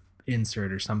 12-hour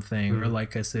insert or something, or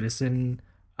like a Citizen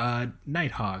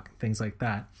Nighthawk, things like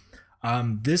that.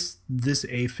 This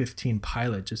A15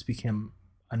 Pilot just became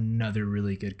another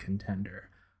really good contender.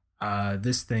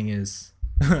 This thing is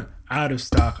out of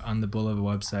stock on the Bulova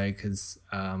website because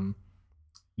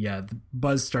the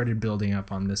buzz started building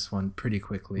up on this one pretty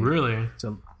quickly. Really?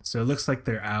 So it looks like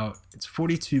they're out. It's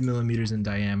 42 millimeters in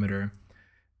diameter.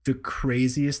 The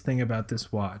craziest thing about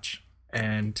this watch,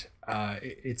 and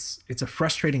it's a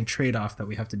frustrating trade-off that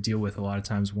we have to deal with a lot of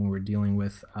times when we're dealing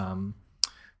with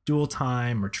dual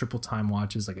time or triple time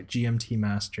watches like a GMT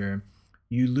Master.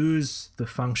 You lose the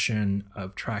function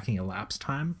of tracking elapsed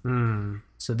time.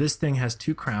 So this thing has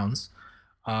 2 crowns.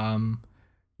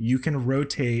 You can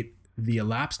rotate the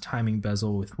elapsed timing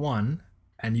bezel with one,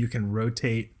 and you can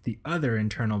rotate the other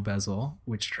internal bezel,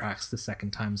 which tracks the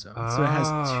second time zone. So it has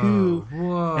two.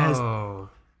 Whoa. It has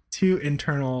two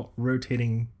internal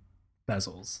rotating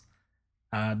bezels.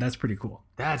 That's pretty cool.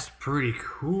 That's pretty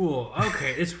cool.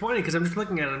 Okay, it's funny because I'm just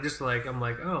looking at it. I'm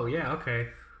like, oh yeah, okay.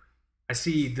 I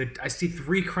see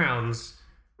 3 crowns.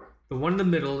 The one in the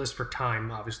middle is for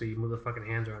time. Obviously, you move the fucking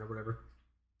hands around or whatever.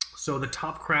 So the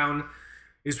top crown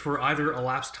is for either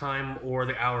elapsed time or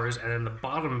the hours, and then the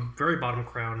bottom, very bottom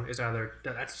crown is either.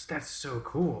 That's so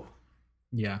cool.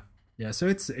 Yeah. So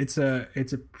it's a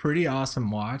pretty awesome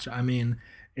watch. I mean,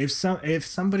 if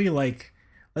somebody like,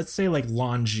 let's say like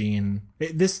Longines,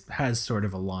 this has sort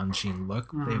of a Longines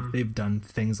look. They've done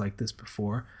things like this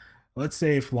before. Let's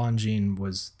say if Longines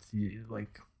was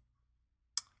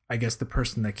I guess the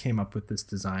person that came up with this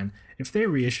design, if they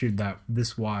reissued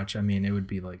this watch, I mean, it would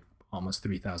be like almost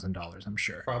 $3,000, I'm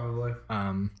sure. Probably.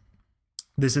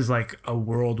 This is like a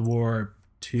World War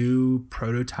II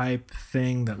prototype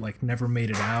thing that like never made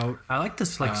it out. I like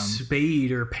this like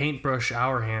spade or paintbrush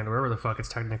hour hand, or whatever the fuck it's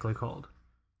technically called.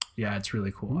 Yeah, it's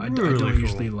really cool. Really I don't cool.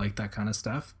 usually like that kind of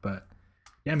stuff, but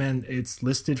yeah, man, it's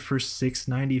listed for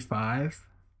 $695.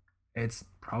 It's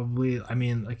probably, I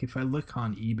mean, like if I look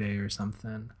on eBay or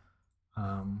something.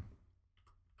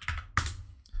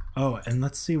 Oh, and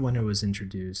let's see when it was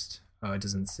introduced. Oh, it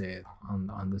doesn't say it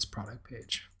on this product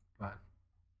page, but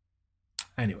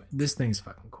anyway, this thing's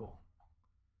fucking cool.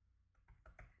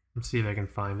 Let's see if I can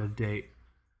find a date.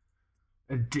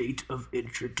 A date of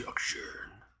introduction.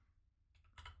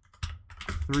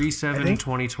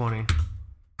 3/7/2020.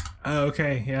 Oh,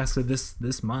 okay. Yeah, so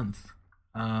this month.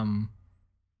 Yeah,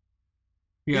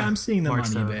 I'm seeing them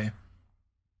March on 7th. eBay.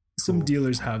 Some Cool.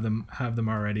 dealers have them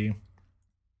already.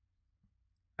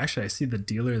 Actually, I see the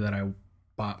dealer that I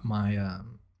bought my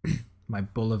my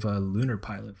Bulova Lunar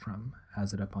Pilot from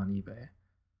has it up on eBay.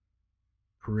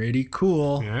 Pretty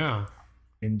cool. Yeah.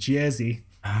 In Jersey.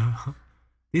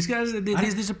 These guys,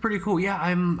 these are pretty cool. Yeah,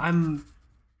 I'm.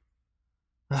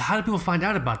 How do people find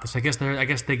out about this? I guess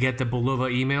they get the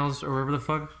Bulova emails or whatever the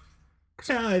fuck.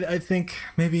 Yeah, I think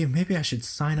maybe I should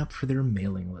sign up for their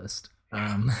mailing list.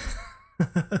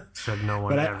 Said no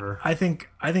one But ever. I think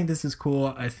this is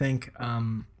cool. I think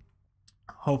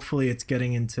hopefully it's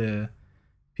getting into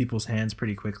people's hands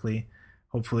pretty quickly.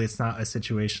 Hopefully it's not a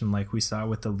situation like we saw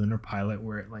with the Lunar Pilot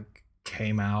where it like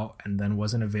came out and then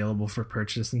wasn't available for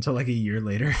purchase until like a year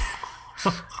later.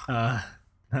 That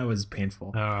was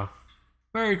painful.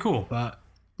 Very cool. But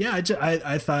yeah,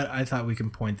 I thought we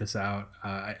can point this out.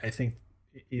 I think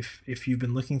if you've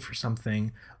been looking for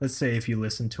something, let's say if you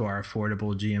listen to our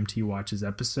affordable GMT watches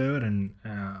episode and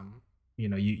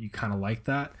you kind of like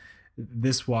that,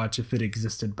 this watch, if it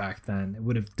existed back then, it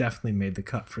would have definitely made the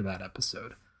cut for that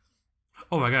episode.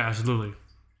 Oh my god, absolutely.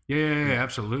 Yeah,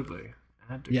 absolutely.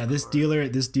 Yeah, this dealer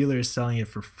is selling it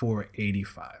for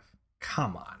 $485.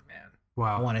 Come on, man.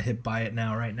 Wow. I want to hit buy it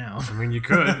now, right now. I mean, you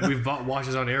could. We've bought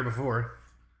watches on air before.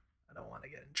 I don't want to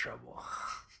get in trouble.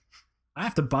 I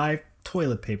have to buy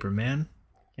toilet paper, man.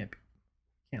 Can't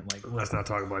like. Let's not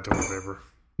talk about toilet paper.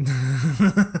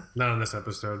 Not on this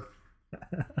episode.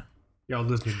 Y'all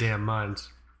lose your damn minds,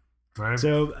 right?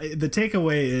 So the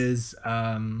takeaway is,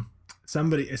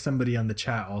 somebody on the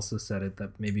chat also said it,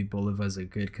 that maybe Bulova is a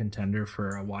good contender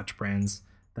for a watch brands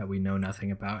that we know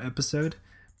nothing about episode,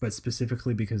 but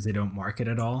specifically because they don't market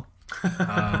at all.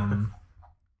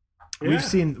 We've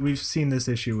seen this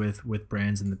issue with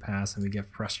brands in the past, and we get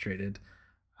frustrated.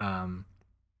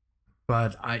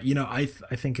 But I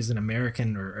think as an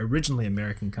American or originally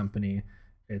American company,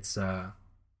 it's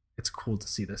cool to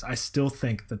see this. I still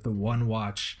think that the one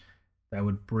watch that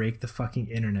would break the fucking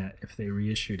internet if they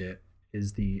reissued it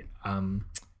is the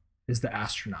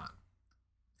astronaut,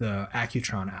 the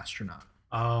Accutron astronaut.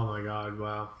 Oh my god!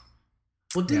 Wow.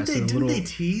 Well, Yeah, didn't they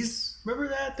tease? Remember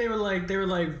that they were like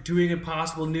doing a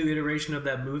possible new iteration of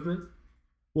that movement.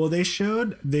 Well, they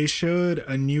showed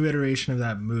a new iteration of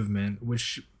that movement,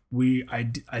 which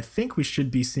I think we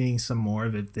should be seeing some more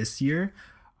of it this year.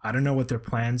 I don't know what their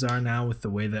plans are now with the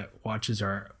way that watches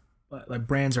are, like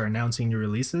brands are announcing new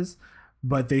releases,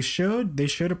 but they showed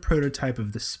a prototype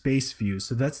of the Space View.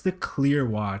 So that's the clear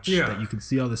watch that you can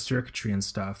see all the circuitry and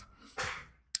stuff.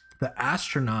 The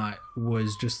astronaut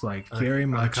was just like very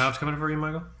much. Are the cops coming for you,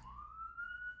 Michael?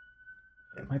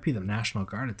 It might be the National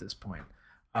Guard at this point.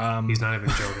 He's not even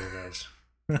joking, guys.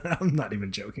 I'm not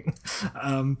even joking.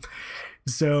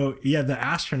 So yeah, the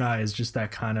astronaut is just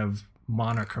that kind of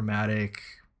monochromatic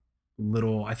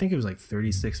little, I think it was like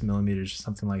 36 millimeters or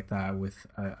something like that, with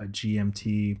a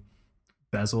GMT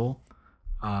bezel.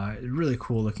 Really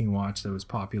cool looking watch that was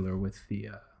popular with the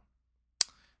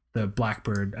the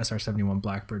Blackbird SR-71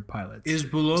 Blackbird pilots. Is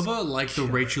Bulova like the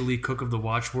Rachel Lee Cook of the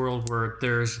Watch world, where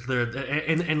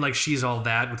and like she's all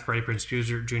that with Freddie Prinze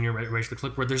Jr., Rachel Lee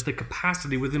Cook, where there's the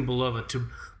capacity within Bulova to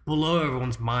blow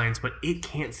everyone's minds, but it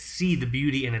can't see the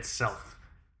beauty in itself.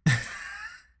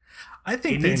 I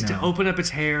think it needs to open up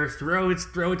its hair, throw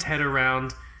its head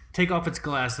around, take off its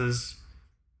glasses,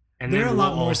 and they're then a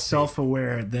lot more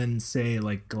self-aware than, say,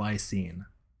 like Glycine.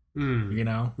 You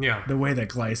know, the way that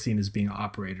Glycine is being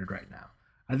operated right now.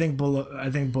 I think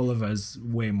Bulova is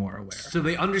way more aware. So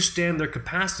they understand their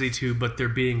capacity to, but they're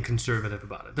being conservative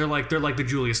about it. They're like the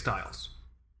Julia Stiles.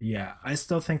 Yeah, I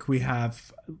still think we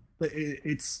have.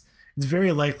 It's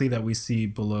very likely that we see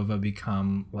Bulova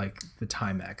become like the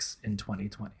Timex in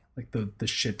 2020. Like the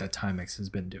shit that Timex has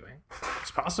been doing.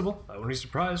 It's possible. I wouldn't be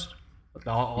surprised. But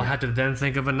I'll have to then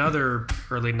think of another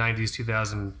early 90s,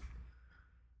 2000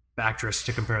 actress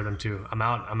to compare them to. I'm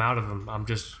out of them.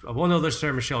 Well, no, there's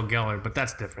Sarah Michelle Gellar, but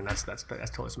that's different. That's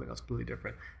totally something else completely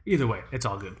different. Either way, it's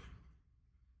all good.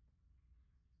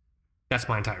 That's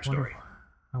my entire story.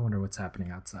 I wonder what's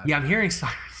happening outside. Yeah, I'm hearing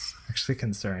sirens. Actually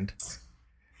concerned.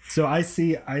 So I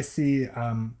see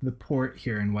the port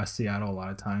here in West Seattle a lot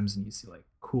of times, and you see like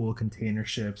cool container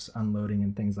ships unloading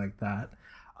and things like that.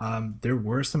 There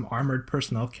were some armored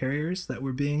personnel carriers that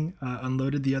were being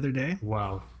unloaded the other day.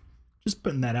 Wow. Just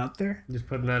putting that out there.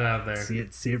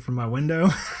 See it from my window.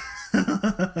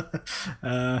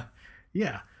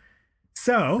 Yeah.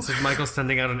 So this is Michael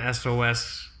sending out an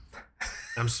SOS.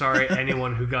 I'm sorry,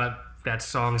 anyone who got that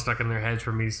song stuck in their heads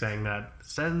for me saying that.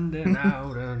 Sending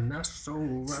out an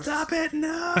SOS. Stop it,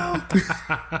 no.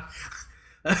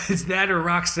 It's that or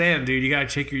Roxanne, dude. You gotta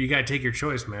take your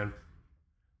choice, man.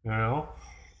 You know?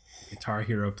 Guitar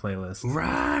Hero playlist.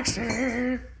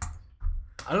 Roxanne.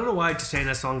 I don't know why just saying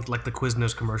that song like the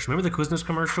Quiznos commercial. Remember the Quiznos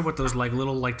commercial with those like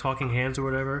little like talking hands or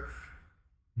whatever?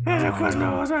 No. You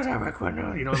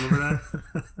don't remember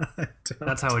that?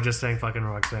 That's how I just sang fucking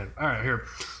Roxanne. All right, here.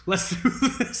 Let's do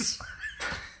this.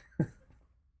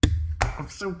 I'm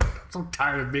so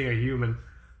tired of being a human.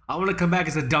 I want to come back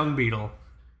as a dung beetle.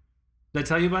 Did I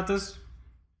tell you about this?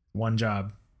 One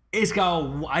job. It's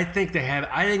got. I think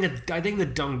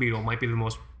the dung beetle might be the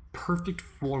most perfect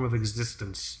form of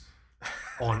existence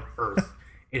on Earth.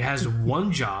 It has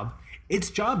one job. Its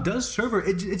job does serve her.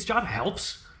 Its job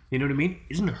helps. You know what I mean?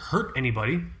 It doesn't hurt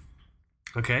anybody.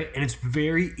 Okay? And it's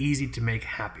very easy to make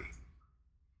happy.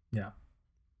 Yeah.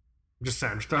 I'm just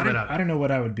saying. I'm just throwing that out. I don't know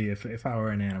what I would be if I were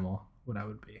an animal. What I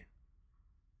would be.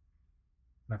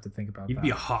 I'd have to think about that. You'd be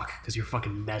a hawk because you're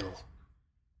fucking metal.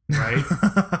 Right?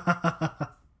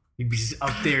 You'd be just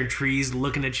up there in trees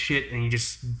looking at shit and you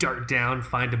just dart down,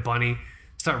 find a bunny,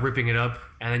 start ripping it up,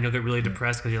 and then you'll get really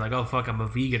depressed because you're like, oh fuck, I'm a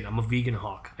vegan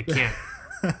hawk. I can't.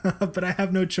 But I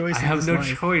have no choice. I have no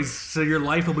choice. So your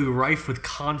life will be rife with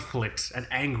conflict and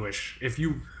anguish if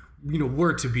you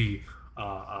were to be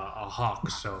a hawk.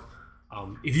 So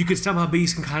if you could somehow be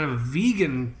some kind of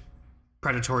vegan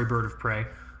predatory bird of prey,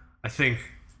 I think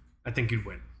you'd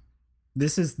win.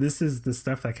 This is the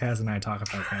stuff that Kaz and I talk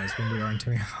about, guys, when we aren't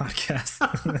doing a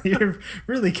podcast. You're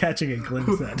really catching a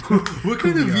glimpse at what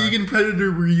kind of vegan predator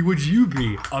would you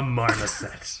be? A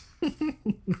marmoset.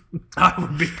 I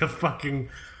would be a fucking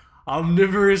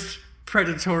omnivorous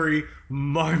predatory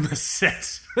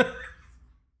marmoset.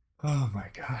 Oh my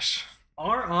gosh.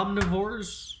 Are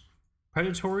omnivores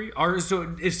predatory?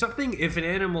 If an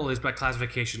animal is by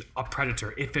classification a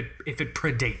predator, if it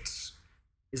predates,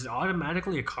 is it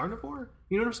automatically a carnivore?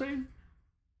 You know what I'm saying?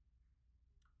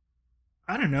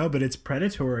 I don't know, but it's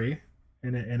predatory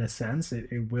in a sense.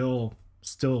 It will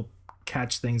still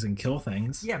catch things and kill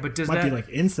things. Yeah, but might be like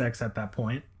insects at that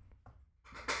point.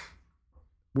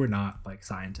 We're not like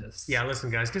scientists. Yeah, listen,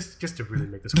 guys, just to really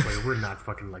make this clear, we're not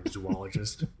fucking like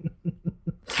zoologists.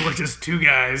 We're just two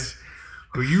guys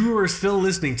who you are still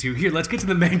listening to. Here, let's get to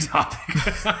the main topic.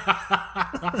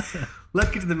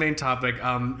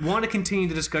 Want to continue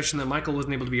the discussion that Michael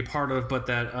wasn't able to be a part of, but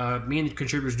that me and the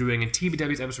contributors doing in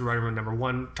TBW's episode writing room number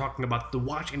 1, talking about the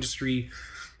watch industry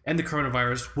and the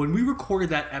coronavirus. When we recorded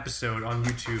that episode on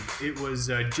YouTube, it was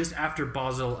just after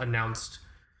Basel announced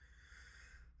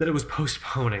that it was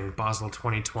postponing Basel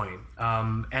 2020.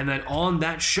 And then on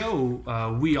that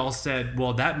show, we all said,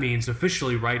 well, that means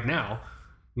officially right now,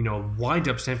 Wind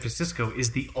Up San Francisco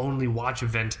is the only watch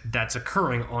event that's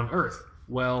occurring on Earth.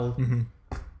 Well,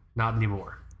 not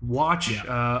anymore. Wind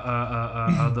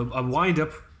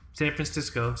Up San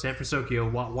Francisco,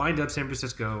 Wind Up San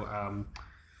Francisco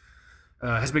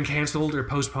has been canceled or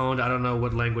postponed. I don't know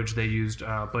what language they used,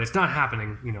 but it's not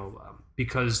happening,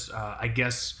 because I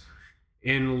guess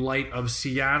in light of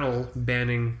Seattle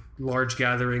banning large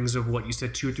gatherings of what you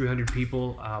said 200 or 300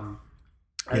 people,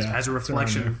 as a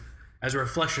reflection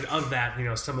of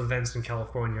that, some events in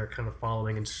California are kind of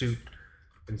following in suit,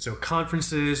 and so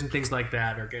conferences and things like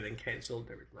that are getting canceled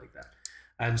and everything like that,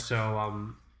 and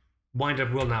so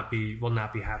Windup will not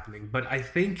be happening. But I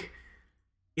think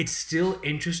it's still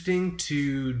interesting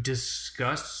to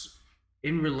discuss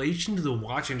in relation to the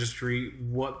watch industry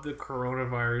what the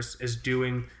coronavirus is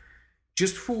doing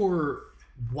just for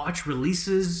watch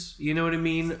releases, you know what I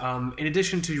mean? In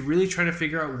addition to really trying to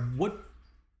figure out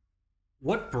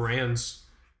what brands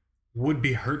would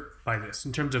be hurt by this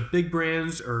in terms of big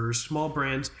brands or small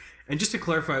brands. And just to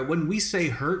clarify, when we say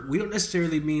hurt, we don't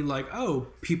necessarily mean like, oh,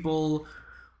 people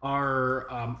are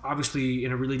obviously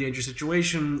in a really dangerous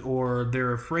situation, or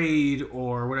they're afraid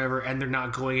or whatever, and they're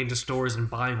not going into stores and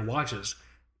buying watches.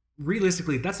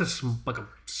 Realistically, that's a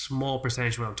small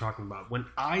percentage of what I'm talking about. When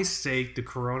I say the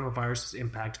coronavirus's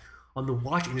impact on the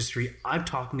watch industry, I'm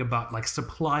talking about like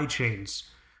supply chains,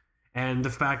 and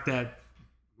the fact that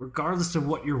regardless of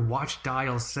what your watch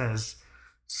dial says,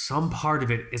 some part of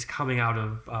it is coming out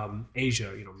of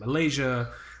Asia,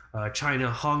 Malaysia, China,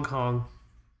 Hong Kong.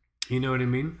 You know what I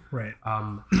mean? Right.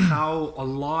 How a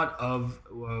lot of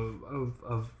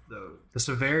the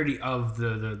severity of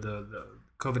the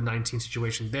COVID-19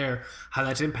 situation there, how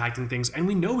that's impacting things. And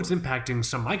we know it's impacting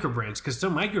some micro brands, because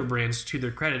some micro brands, to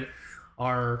their credit,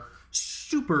 are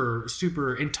super,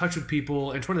 super in touch with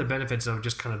people. And it's one of the benefits of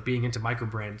just kind of being into micro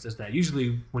brands is that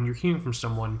usually when you're hearing from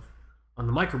someone on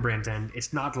the micro brand end,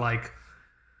 it's not like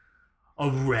a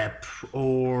rep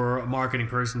or a marketing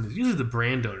person. It's usually the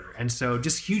brand owner. And so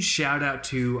just huge shout out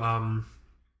to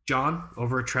John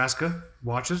over at Traska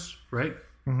Watches, right?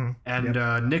 Mm-hmm.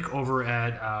 And Nick over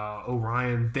at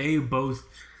Orion. They both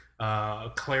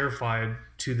clarified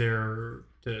to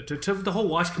the whole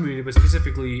watch community, but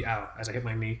specifically, as I hit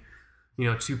my knee,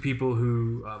 to people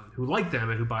who like them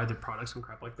and who buy their products and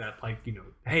crap like that,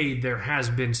 hey, there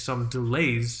has been some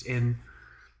delays in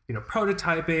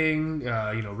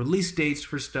prototyping, release dates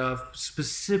for stuff,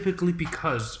 specifically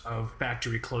because of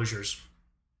factory closures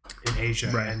in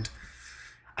Asia. Right. And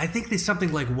I think there's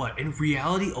something like in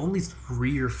reality, only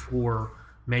 3 or 4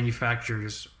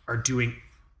 manufacturers are doing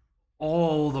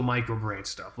all the micro brand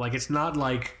stuff. Like, it's not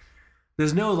like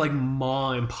there's no like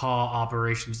ma and pa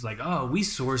operations like, oh, we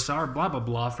source our blah blah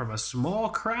blah from a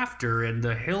small crafter in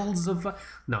the hills of.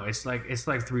 No, it's like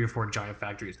 3 or 4 giant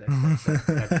factories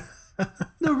that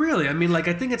no, really. I mean,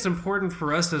 I think it's important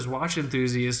for us as watch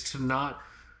enthusiasts to not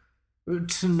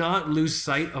lose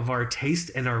sight of our taste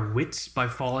and our wits by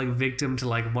falling victim to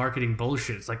marketing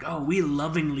bullshit. It's like, oh, we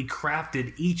lovingly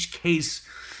crafted each case,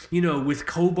 with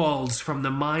kobolds from the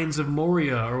mines of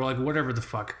Moria, or whatever the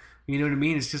fuck. You know what I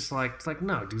mean? It's just like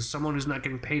no, dude, someone who's not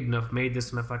getting paid enough made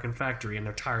this in a fucking factory and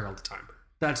they're tired all the time.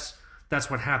 That's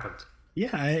what happened.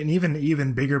 Yeah, and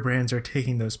even bigger brands are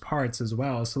taking those parts as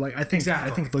well. So I think Exactly.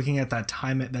 I think looking at that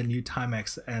new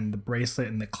Timex and the bracelet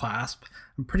and the clasp,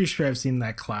 I'm pretty sure I've seen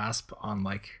that clasp on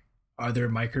other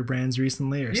micro brands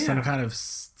recently, or some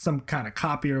kind of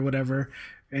copy or whatever.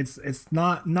 It's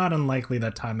not unlikely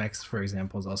that Timex, for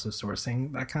example, is also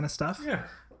sourcing that kind of stuff. Yeah.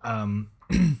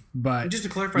 But just to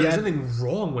clarify, there's nothing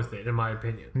wrong with it, in my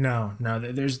opinion. No,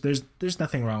 there's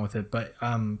nothing wrong with it. But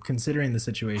considering the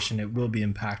situation, it will be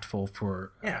impactful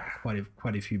for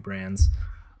quite a few brands.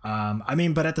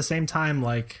 But at the same time,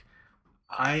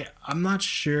 I'm not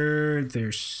sure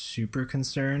they're super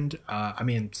concerned.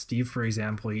 Steve, for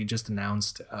example, he just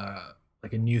announced a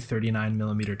new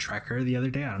 39mm tracker the other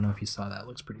day. I don't know if you saw that. It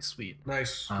looks pretty sweet.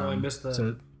 Nice. I missed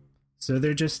that. So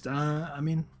they're just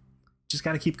just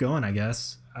got to keep going, I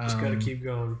guess. Just got to keep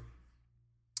going.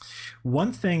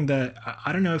 One thing that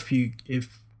I don't know if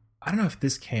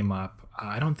this came up.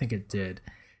 I don't think it did.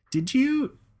 Did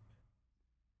you?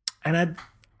 And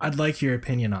I'd like your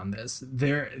opinion on this.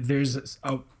 There's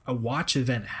a watch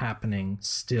event happening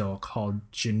still called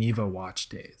Geneva Watch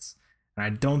Days, and I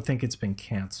don't think it's been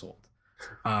canceled.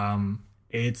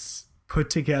 It's put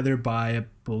together by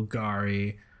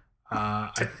Bulgari.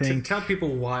 Tell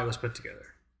people why it was put together.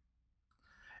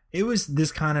 It was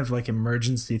this kind of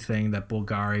emergency thing that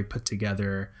Bulgari put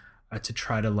together to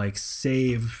try to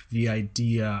save the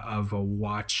idea of a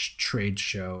watch trade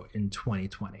show in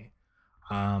 2020.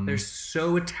 They're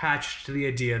so attached to the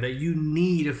idea that you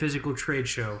need a physical trade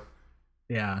show.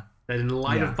 Yeah. That in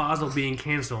light of Basel being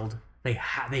canceled, they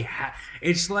have.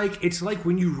 It's like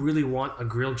when you really want a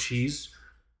grilled cheese,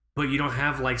 but you don't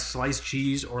have sliced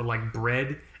cheese or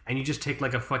bread, and you just take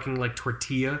a fucking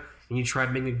tortilla. And you try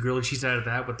making a grilled cheese out of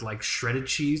that with shredded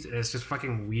cheese, and it's just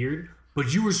fucking weird.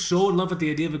 But you were so in love with the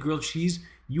idea of a grilled cheese,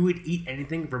 you would eat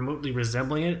anything remotely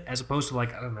resembling it, as opposed to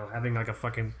like, I don't know, having like a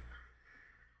fucking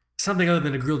something other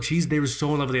than a grilled cheese. They were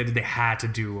so in love with it that they had to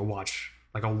do a watch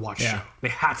show. They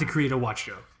had to create a watch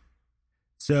show.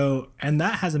 So, and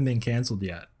that hasn't been canceled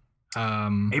yet.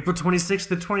 April 26th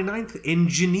to 29th in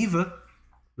Geneva.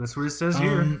 That's what it says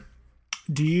here.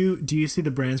 Do you see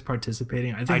the brands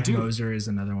participating? I think Moser is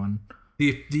another one.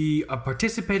 The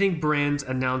participating brands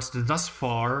announced thus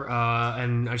far,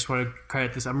 and I just want to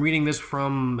credit this. I'm reading this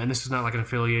from, and this is not like an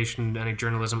affiliation to any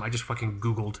journalism. I just fucking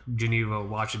Googled Geneva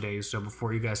Watch Days. So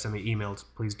before you guys send me emails,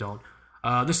 please don't.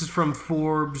 This is from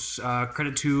Forbes.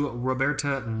 Credit to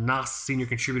Roberta Nas, senior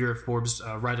contributor at Forbes,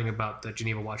 writing about the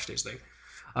Geneva Watch Days thing.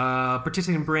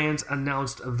 Participating brands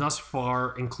announced thus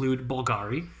far include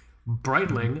Bulgari,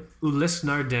 Breitling, Ulysse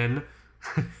Nardin,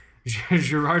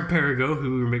 Gerard Perregaux,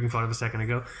 who we were making fun of a second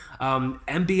ago,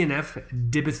 MB&F,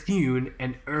 De Bethune,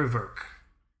 and Erwerk.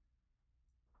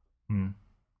 And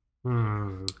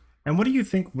what do you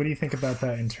think? What do you think about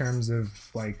that in terms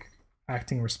of like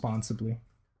acting responsibly?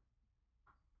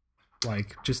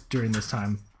 Like just during this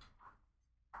time.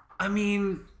 I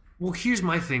mean, well, here's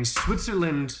my thing.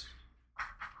 Switzerland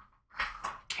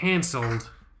canceled.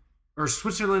 Or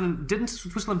didn't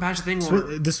Switzerland pass a thing?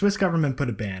 Or? The Swiss government put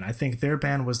a ban. I think their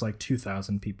ban was like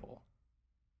 2,000 people.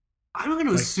 I'm going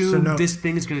to assume this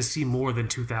thing is going to see more than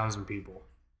 2,000 people.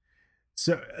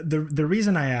 So the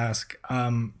reason I ask,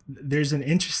 there's an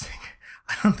interesting...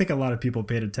 I don't think a lot of people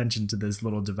paid attention to this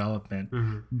little development,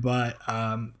 but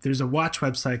there's a watch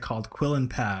website called Quill and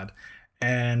Pad,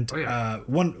 and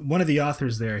one of the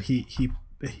authors there,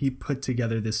 he put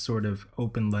together this sort of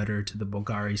open letter to the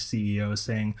Bulgari CEO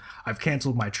saying, I've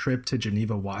canceled my trip to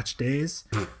Geneva Watch Days.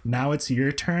 Now it's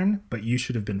your turn, but you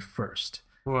should have been first.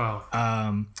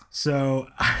 Wow. So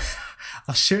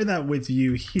I'll share that with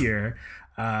you here.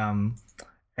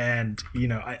 And, you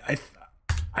know,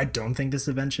 I don't think this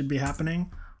event should be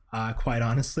happening, quite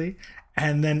honestly.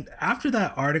 And then after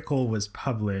that article was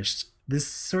published, this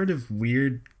sort of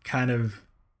weird kind of,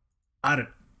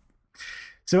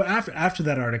 So after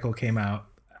that article came out,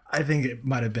 I think it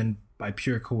might have been by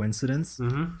pure coincidence.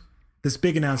 This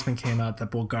big announcement came out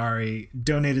that Bulgari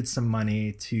donated some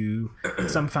money to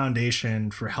some foundation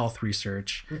for health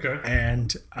research. Okay.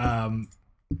 And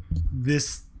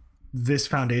this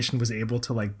foundation was able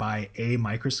to like buy a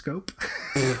microscope,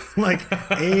 like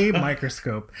a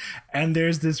microscope. And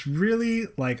there's this really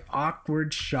like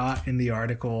awkward shot in the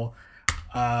article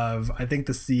of, I think,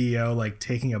 the CEO like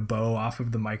taking a bow off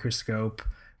of the microscope.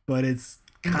 But it's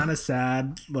kind of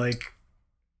sad. Like,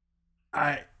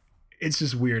 it's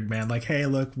just weird, man. Like, hey,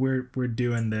 look, we're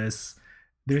doing this.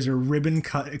 There's a ribbon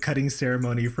cutting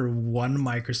ceremony for one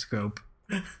microscope,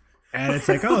 and it's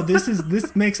like, oh,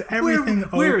 this makes everything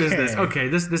okay. Where is this? Okay,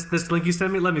 this link you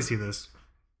sent me. Let me see this.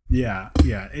 Yeah.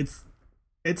 It's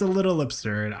a little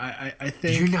absurd. I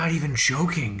think you're not even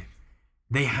joking.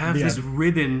 They have this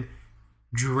ribbon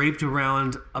draped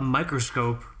around a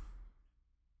microscope.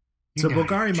 So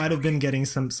Bulgari might have been getting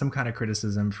some kind of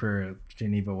criticism for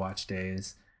Geneva Watch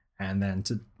Days, and then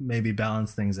to maybe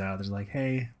balance things out, there's like,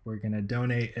 hey, we're gonna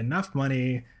donate enough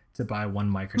money to buy one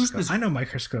microscope. I know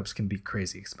microscopes can be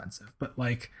crazy expensive, but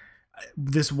like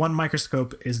this one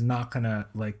microscope is not gonna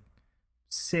like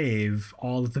save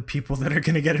all of the people that are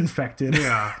gonna get infected.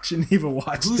 Yeah, Geneva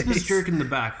Watch Days. Who's this jerk in the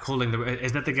back holding the?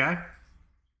 Is that the guy?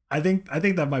 I think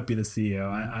that might be the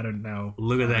CEO. I don't know.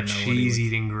 Look at that cheese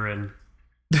eating grin.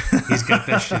 He's got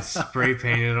that shit spray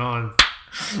painted on,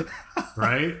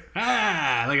 right? Look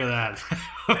at that.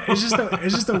 It's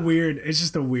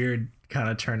just a weird kind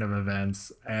of turn of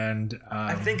events, and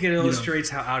I think it illustrates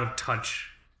how out of touch.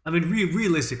 I mean,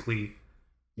 realistically,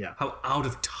 how out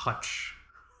of touch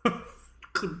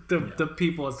the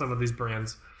people at some of these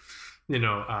brands,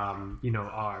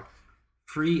 are.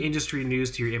 Free industry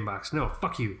news to your inbox. No,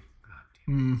 fuck you.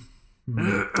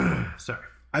 Sorry.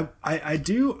 I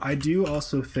do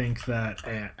also think that,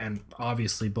 and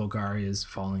obviously Bulgari is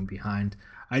falling behind.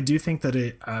 I do think that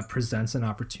it presents an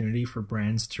opportunity for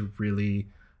brands to really,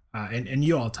 and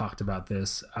you all talked about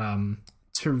this,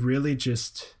 to really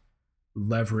just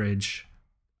leverage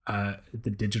the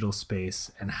digital space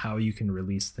and how you can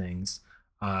release things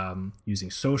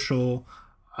using social,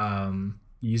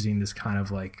 using this kind of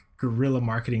like guerrilla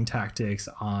marketing tactics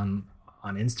on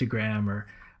Instagram, or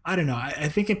I don't know. I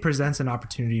think it presents an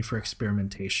opportunity for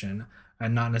experimentation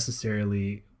and not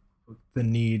necessarily the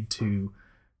need to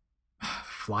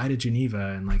fly to Geneva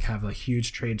and like have a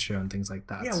huge trade show and things like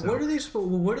that. Yeah, so,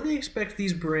 what do they expect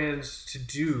these brands to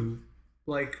do?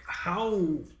 Like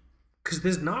how? Because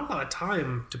there's not a lot of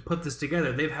time to put this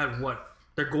together. They've had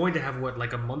they're going to have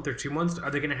like a month or 2 months.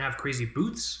 Are they going to have crazy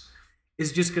booths?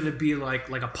 is just gonna be like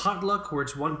a potluck where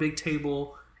it's one big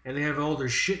table and they have all their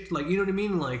shit. Like, you know what I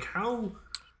mean? Like, how?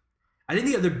 I think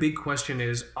the other big question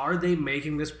is, are they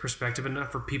making this perspective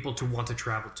enough for people to want to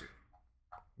travel to?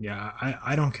 Yeah,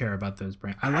 I don't care about those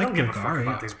brands. I don't give a fuck Bulgaria.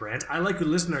 about these brands. I like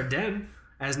Listener Den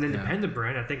as an independent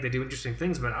brand. I think they do interesting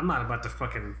things, but I'm not about to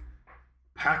fucking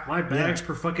pack my bags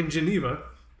for fucking Geneva.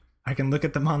 I can look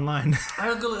at them online.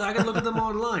 I can look at them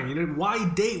online. You know, why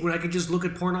date when I can just look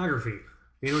at pornography?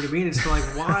 You know what I mean? It's like,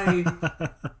 why?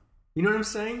 You know what I'm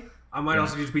saying? I might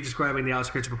also just be describing the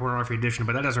outskirts of a pornography edition,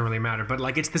 but that doesn't really matter. But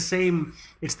like, it's the same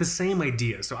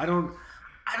idea. So I don't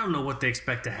know what they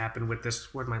expect to happen with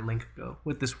this. Where'd my link go?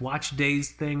 With this watch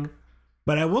days thing.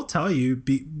 But I will tell you,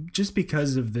 just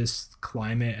because of this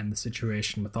climate and the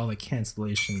situation with all the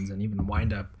cancellations and even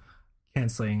wind up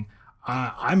canceling,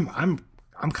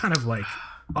 I'm kind of like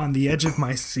on the edge of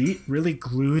my seat, really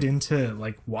glued into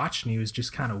like watch news,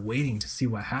 just kind of waiting to see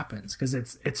what happens, because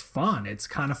it's fun. It's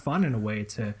kind of fun in a way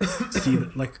to see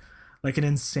like an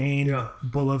insane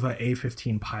Bulova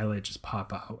A15 pilot just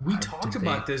pop out. We talked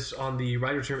about this on the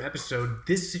Rider Term episode.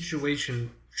 This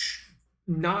situation,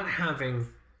 not having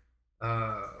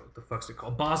what the fuck's it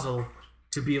called, Basel,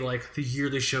 to be like the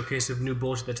yearly showcase of new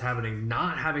bullshit that's happening,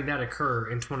 not having that occur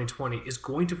in 2020 is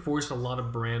going to force a lot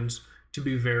of brands to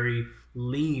be very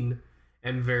lean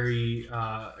and very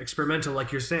experimental,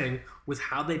 like you're saying, with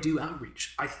how they do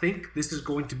outreach. I think this is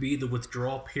going to be the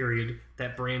withdrawal period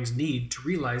that brands need to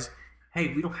realize,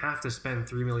 hey, we don't have to spend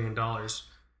 $3 million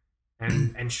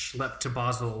and schlep to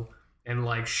Basel and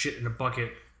like shit in a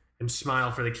bucket and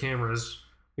smile for the cameras.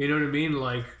 You know what I mean?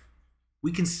 Like,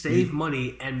 we can save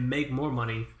money and make more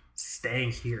money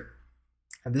staying here.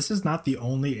 And this is not the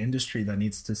only industry that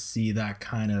needs to see that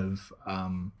kind of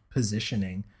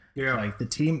positioning. Yeah. Like the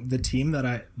team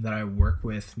that I work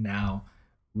with now,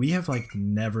 we have like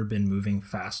never been moving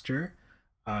faster.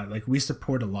 Like we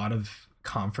support a lot of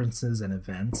conferences and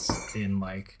events in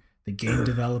like the game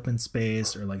development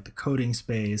space or like the coding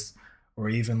space or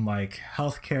even like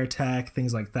healthcare tech,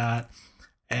 things like that.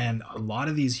 And a lot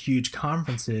of these huge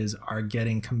conferences are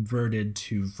getting converted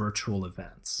to virtual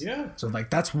events. Yeah. So like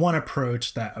that's one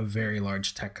approach that a very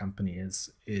large tech company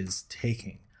is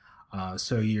taking.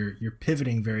 So you're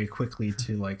pivoting very quickly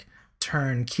to like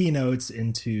turn keynotes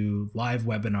into live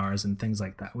webinars and things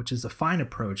like that, which is a fine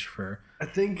approach for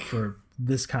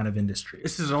this kind of industry.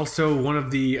 This is also one of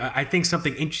the I think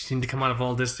something interesting to come out of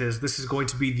all this is going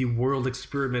to be the world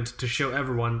experiment to show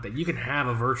everyone that you can have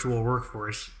a virtual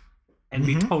workforce and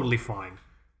be totally fine.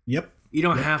 Yep. You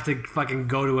don't have to fucking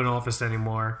go to an office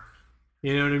anymore.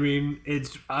 You know what I mean?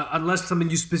 It's unless something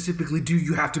you specifically do,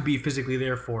 you have to be physically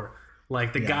there for.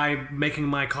 Like the guy making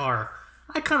my car,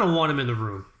 I kind of want him in the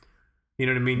room. You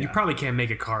know what I mean? Yeah. You probably can't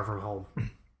make a car from home.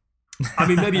 I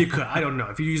mean, maybe you could. I don't know.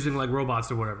 If you're using like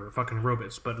robots or whatever, fucking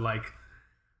robots. But like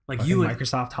you and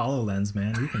Microsoft HoloLens,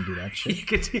 man, you can do that shit.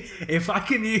 If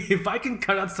I can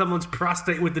cut out someone's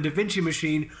prostate with the Da Vinci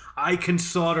machine, I can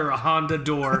solder a Honda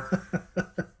door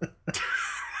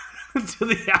to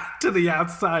the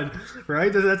outside.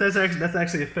 Right? That's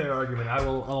actually a fair argument.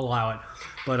 I'll allow it.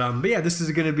 But yeah, this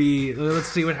is going to be. Let's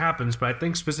see what happens. But I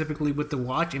think specifically with the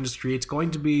watch industry, it's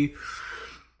going to be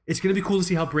cool to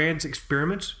see how brands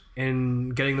experiment in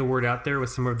getting the word out there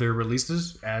with some of their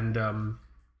releases. And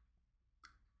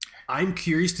I'm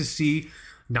curious to see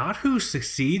not who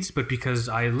succeeds, but because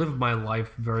I live my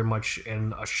life very much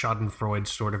in a Schadenfreude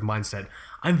sort of mindset,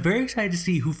 I'm very excited to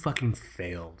see who fucking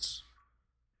fails.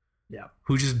 Yeah.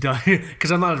 Who just does,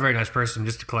 because I'm not a very nice person,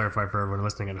 just to clarify for everyone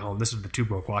listening at home. This is the Two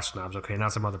Broke Watch Snobs, okay,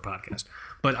 not some other podcast.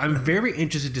 But I'm very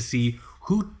interested to see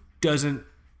who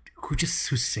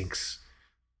sinks.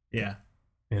 Yeah.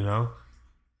 You know?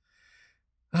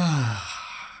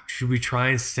 Should we try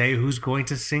and say who's going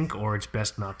to sink, or it's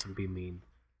best not to be mean?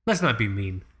 Let's not be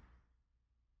mean.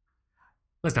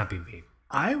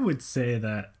 I would say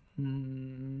that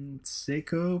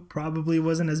Seiko probably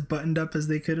wasn't as buttoned up as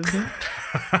they could have been.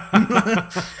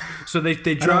 So they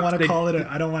dropped.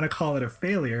 I don't want to call it a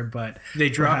failure, but they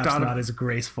dropped out. Not as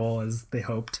graceful as they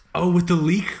hoped. Oh, with the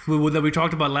leak that we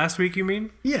talked about last week, you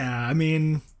mean? Yeah, I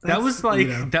mean that was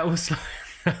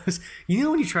you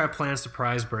know when you try to plan a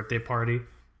surprise birthday party,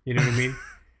 you know what I mean?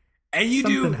 And you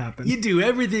do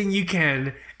everything you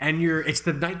can, and it's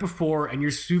the night before, and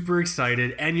you're super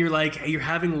excited, and you're like, hey, you're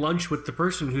having lunch with the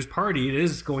person whose party it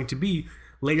is going to be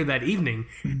later that evening,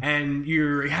 and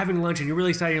you're having lunch, and you're really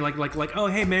excited, you're like, oh,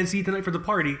 hey man, see you tonight for the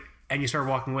party, and you start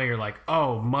walking away, you're like,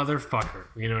 oh, motherfucker,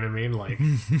 you know what I mean? Like,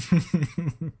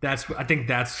 I think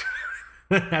that's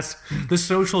the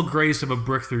social grace of a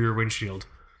brick through your windshield.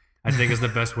 I think is the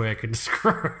best way I can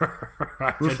describe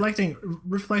it.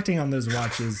 Reflecting on those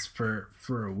watches for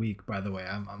a week. By the way,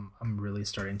 I'm really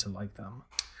starting to like them.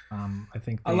 I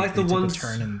think I like the ones took a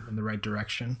turn in the right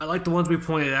direction. I like the ones we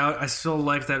pointed out. I still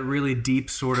like that really deep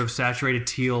sort of saturated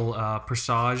teal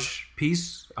Presage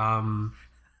piece.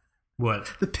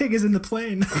 What? The pig is in the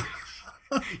plane.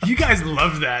 You guys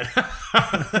love that.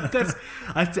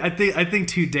 I think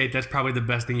to date that's probably the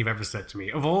best thing you've ever said to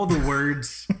me. Of all the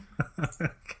words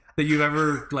that you've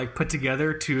ever like put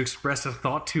together to express a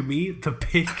thought to me, the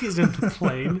pig is in the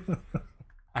plane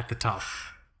at the top,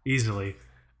 easily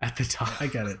at the top. I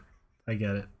get it.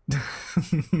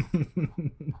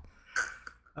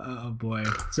 Oh boy.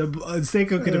 So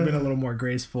Seiko could have been a little more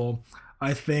graceful.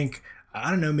 I think. I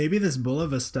don't know. Maybe this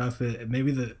Bulova stuff.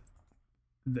 Maybe the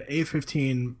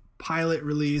A15 pilot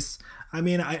release. I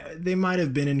mean, they might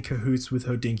have been in cahoots with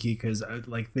Hodinkee because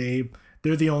like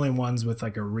they're the only ones with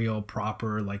like a real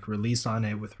proper like release on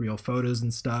it with real photos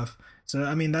and stuff. So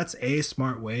I mean, that's a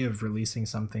smart way of releasing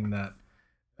something that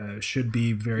should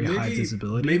be very high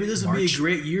visibility. Maybe this will be a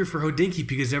great year for Hodinkee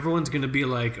because everyone's going to be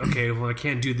like, okay, well, I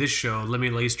can't do this show. Let me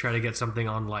at least try to get something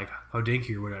on like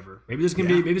Hodinkee or whatever. Maybe this can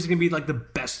be like the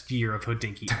best year of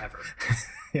Hodinkee ever.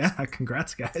 Yeah,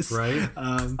 congrats, guys. Right?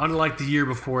 Unlike the year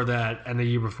before that, and the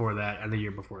year before that, and the year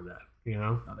before that. You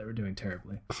know? Oh, they were doing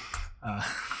terribly.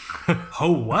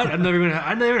 What? I've never even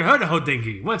heard of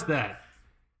Hodinkee. What's that?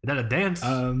 Is that a dance? I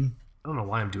don't know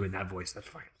why I'm doing that voice. That's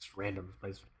fine. It's random.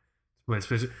 It's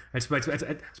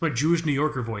my Jewish New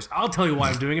Yorker voice. I'll tell you why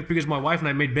I'm doing it, because my wife and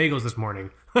I made bagels this morning.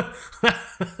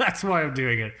 That's why I'm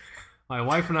doing it. My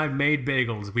wife and I made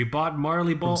bagels. We bought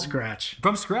Marley Ball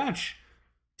From scratch.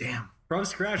 Damn. From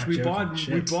scratch. We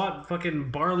bought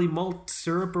fucking barley malt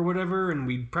syrup or whatever, and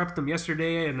we prepped them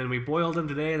yesterday, and then we boiled them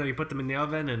today, and then we put them in the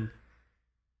oven, and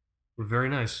were very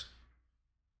nice.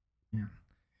 Yeah.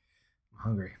 I'm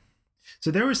hungry.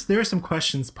 So there were some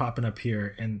questions popping up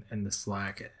here in the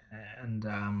Slack, and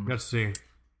let's see.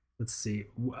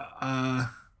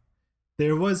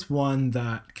 There was one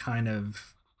that kind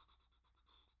of,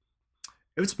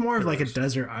 it was more of like a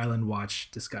desert island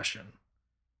watch discussion.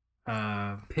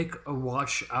 Pick a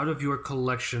watch out of your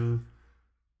collection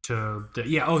so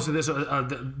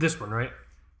this one, right?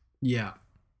 Yeah.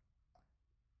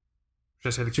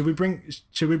 Should we bring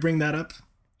that up?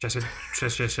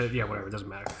 Yeah, whatever, it doesn't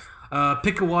matter.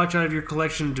 Pick a watch out of your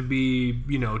collection to be,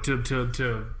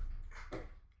 to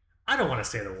I don't want to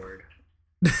say the word.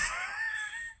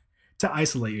 To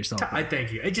isolate yourself. I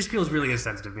thank you. It just feels really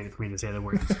insensitive for me to say the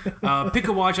word. Pick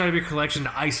a watch out of your collection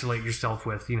to isolate yourself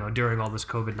with, during all this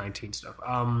COVID-19 stuff.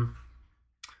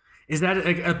 Is that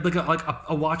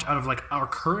a watch out of like our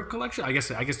current collection? I guess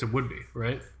it would be,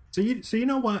 right? So you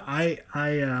know what I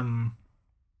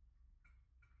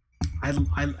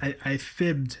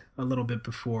fibbed a little bit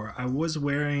before. I was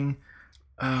wearing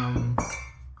on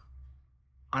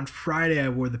Friday I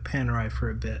wore the Panerai for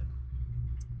a bit.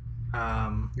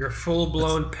 You're a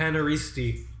full-blown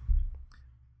Paneristi.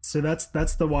 So that's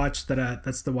the watch that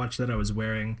I was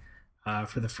wearing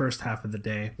for the first half of the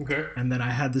day. Okay. And then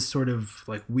I had this sort of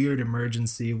like weird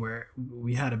emergency where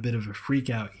we had a bit of a freak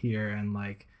out here, and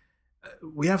like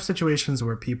we have situations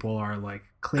where people are like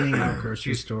cleaning out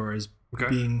grocery stores,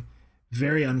 being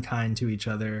very unkind to each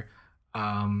other,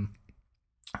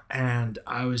 and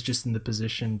I was just in the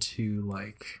position to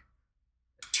like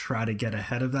try to get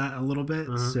ahead of that a little bit.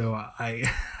 So I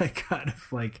kind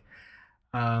of like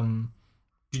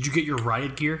did you get your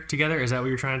riot gear together? Is that what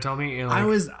you're trying to tell me? Like,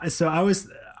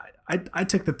 I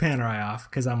took the Panerai off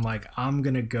because I'm like, I'm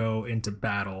gonna go into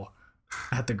battle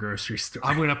at the grocery store.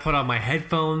 I'm gonna put on my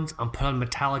headphones. I'm putting on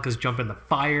Metallica's Jump in the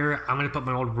Fire. I'm gonna put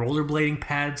my old rollerblading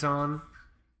pads on.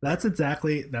 That's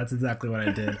exactly what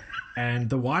I did. And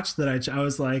the watch that I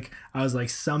was like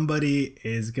somebody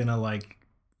is gonna like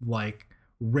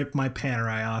rip my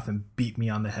Panerai off and beat me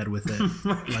on the head with it.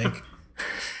 Like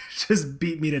just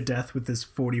beat me to death with this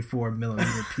 44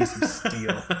 millimeter piece of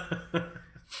steel.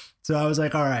 So I was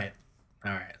like, all right,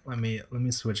 let me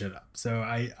switch it up. So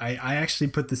I actually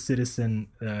put the Citizen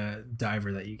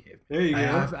diver that you gave. There you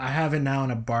go. I have it now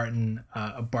in a Barton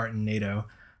NATO.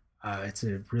 It's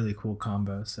a really cool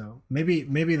combo. So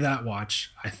maybe that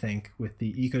watch, I think, with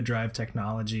the EcoDrive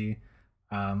technology,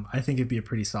 I think it'd be a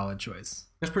pretty solid choice.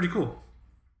 That's pretty cool.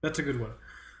 That's a good one.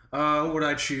 What would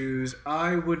I choose?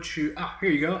 I would choose... here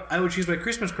you go. I would choose my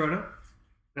Christmas chrono.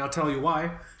 And I'll tell you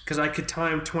why. Because I could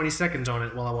time 20 seconds on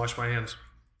it while I wash my hands.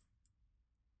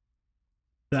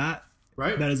 That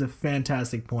is a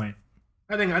fantastic point.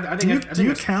 Do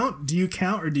you count? Do you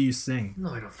count or do you sing?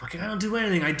 No, I don't do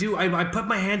anything. I put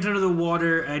my hands under the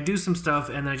water, I do some stuff,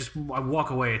 and then I walk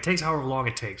away. It takes however long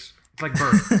it takes. It's like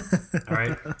birth. All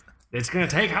right? It's going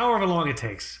to take however long it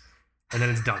takes, and then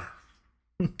it's done.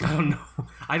 I don't know.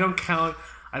 I don't count.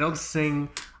 I don't sing.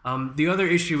 The other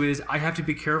issue is I have to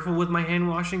be careful with my hand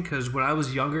washing, because when I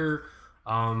was younger,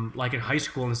 like in high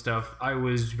school and stuff, I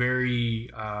was very...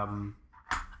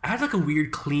 I had like a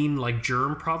weird clean like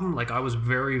germ problem. Like I was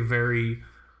very, very,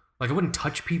 like I wouldn't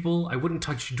touch people. I wouldn't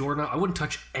touch doorknob. I wouldn't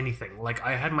touch anything. Like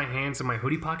I had my hands in my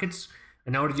hoodie pockets,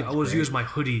 and I would always use my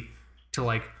hoodie to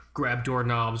like grab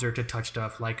doorknobs or to touch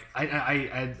stuff. Like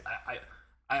I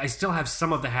still have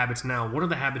some of the habits now. One of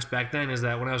the habits back then is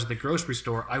that when I was at the grocery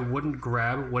store, I wouldn't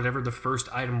grab whatever the first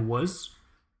item was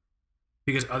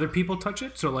because other people touch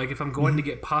it. So like if I'm going to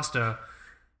get pasta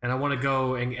and I want to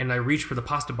go and I reach for the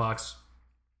pasta box,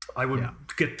 I would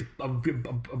get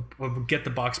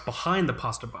the box behind the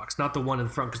pasta box, not the one in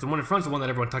front, because the one in front is the one that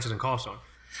everyone touches and coughs on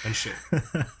and shit.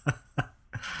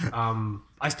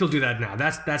 I still do that now.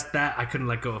 That's that I couldn't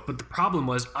let go of. But the problem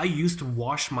was I used to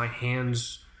wash my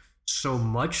hands so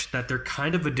much that they're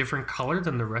kind of a different color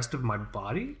than the rest of my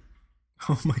body.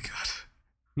 Oh my god.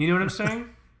 You know what I'm saying?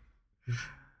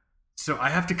 So I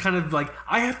have to kind of like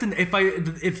if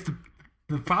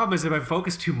the problem is if I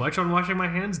focus too much on washing my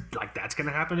hands, like that's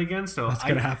gonna happen again. So that's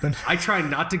gonna happen. I try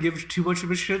not to give too much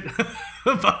of a shit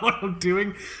about what I'm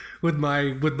doing with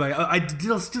my. I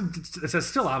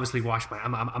still obviously wash my.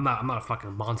 I'm not a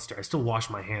fucking monster. I still wash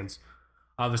my hands,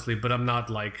 obviously, but I'm not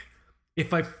like.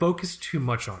 If I focus too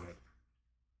much on it,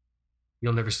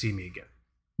 you'll never see me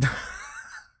again.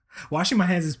 Washing my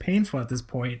hands is painful at this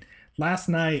point. Last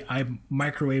night I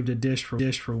microwaved a dish for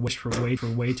way too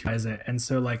much, and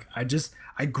so like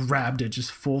I grabbed it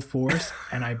just full force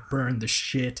and I burned the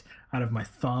shit out of my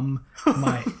thumb,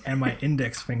 and my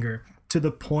index finger to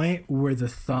the point where the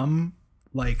thumb,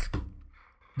 like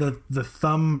the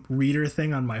thumb reader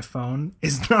thing on my phone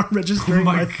is not registering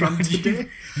my thumb today.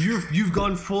 You've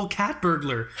gone full cat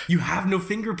burglar. You have no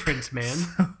fingerprints, man.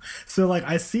 So like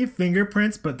I see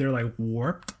fingerprints, but they're like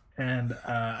warped. And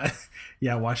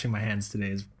yeah, washing my hands today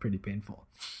is pretty painful.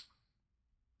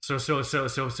 So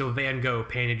Van Gogh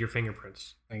painted your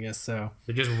fingerprints. I guess so.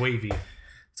 They're just wavy.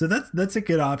 So that's a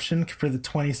good option for the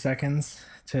 20 seconds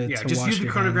to just wash use the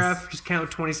your chronograph. hands. Just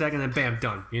count 20 seconds and bam,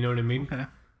 done. You know what I mean? Okay.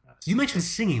 So you mentioned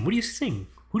singing. What do you sing?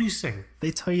 Who do you sing?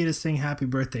 They tell you to sing "Happy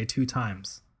Birthday" 2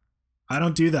 times. I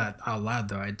don't do that out loud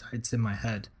though. It's in my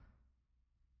head.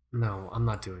 No, I'm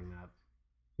not doing that.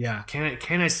 Yeah.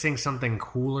 Can I sing something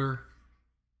cooler?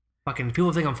 Fucking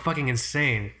people think I'm fucking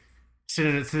insane.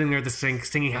 Sitting there at the sink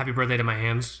singing "Happy Birthday" to my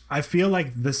hands. I feel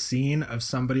like the scene of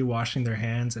somebody washing their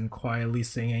hands and quietly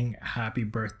singing "Happy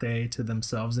Birthday" to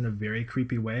themselves in a very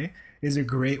creepy way is a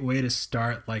great way to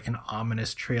start like an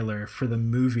ominous trailer for the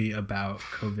movie about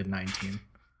COVID-19.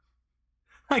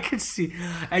 I could see,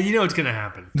 and you know it's gonna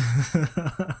happen.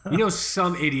 You know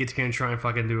some idiot's gonna try and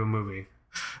fucking do a movie.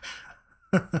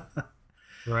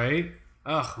 Right?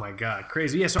 Oh my god,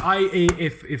 crazy. Yeah, so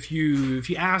if you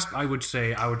asked, I would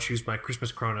say I would choose my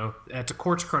Christmas chrono. It's a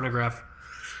quartz chronograph,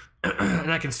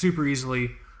 and I can super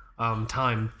easily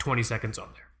time 20 seconds on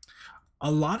there. A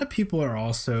lot of people are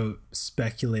also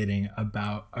speculating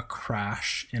about a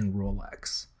crash in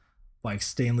Rolex, like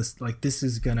stainless. Like this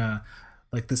is gonna,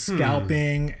 like the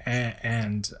scalping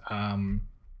and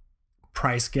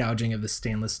price gouging of the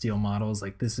stainless steel models.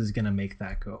 Like this is gonna make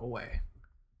that go away.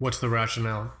 What's the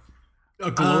rationale? A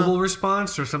global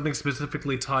response or something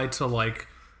specifically tied to like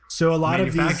so a lot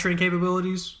manufacturing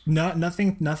capabilities?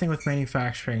 Nothing with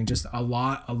manufacturing. Just a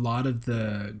lot of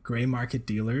the gray market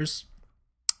dealers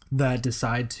that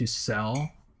decide to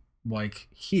sell like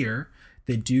here,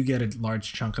 they do get a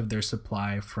large chunk of their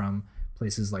supply from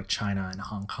places like China and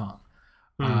Hong Kong.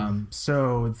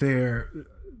 So they're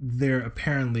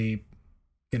apparently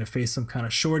gonna face some kind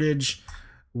of shortage,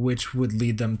 which would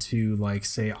lead them to like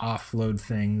say offload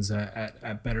things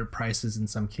at better prices in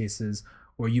some cases,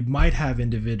 or you might have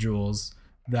individuals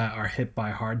that are hit by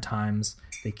hard times.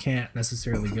 They can't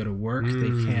necessarily go to work.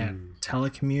 They can't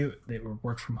telecommute. They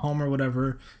work from home or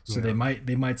whatever. So they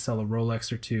might sell a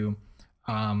Rolex or two,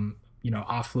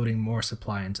 offloading more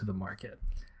supply into the market.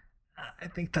 I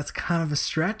think that's kind of a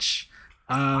stretch.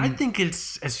 I think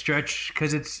it's a stretch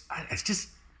because it's just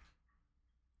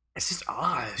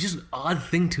odd. It's just an odd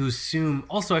thing to assume.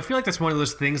 Also, I feel like that's one of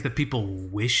those things that people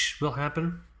wish will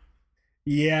happen.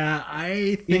 Yeah,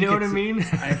 I think you know what I mean.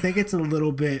 I think it's a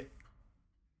little bit.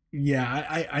 Yeah,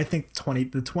 I think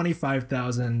the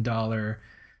 $25,000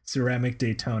 ceramic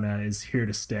Daytona is here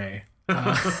to stay.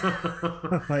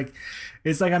 Like,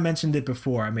 it's like I mentioned it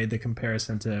before. I made the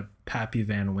comparison to Pappy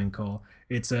Van Winkle.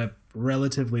 It's a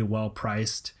relatively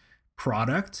well-priced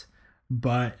product,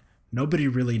 but nobody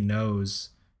really knows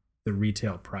the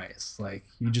retail price. Like,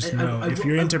 you just know if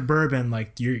you're into bourbon,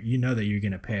 like you know that you're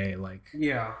gonna pay like.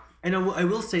 Yeah. And I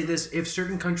will say this: if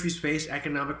certain countries face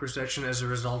economic recession as a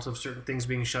result of certain things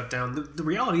being shut down, the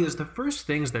reality is the first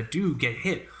things that do get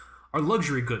hit are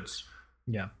luxury goods.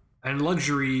 Yeah. And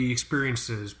luxury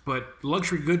experiences, but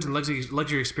luxury goods and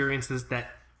luxury experiences that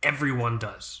everyone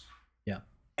does. Yeah.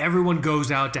 Everyone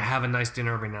goes out to have a nice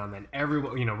dinner every now and then.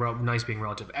 Everyone, nice being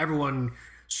relative. Everyone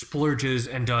splurges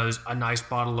and does a nice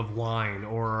bottle of wine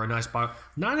or a nice bottle.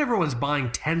 Not everyone's buying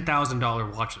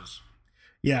 $10,000 watches.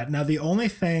 Yeah. Now the only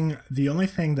thing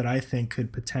that I think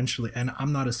could potentially, and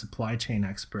I'm not a supply chain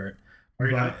expert,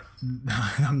 but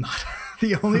I'm not.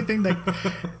 The only thing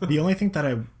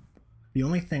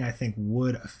I think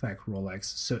would affect Rolex.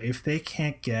 So if they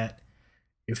can't get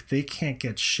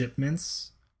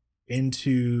shipments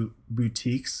into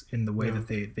boutiques in the way that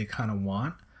they kind of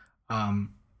want,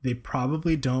 they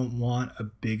probably don't want a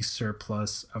big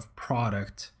surplus of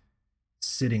product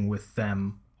sitting with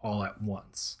them all at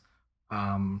once.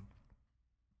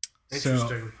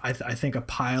 So I think a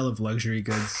pile of luxury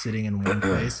goods sitting in one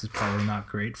place is probably not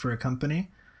great for a company.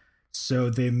 So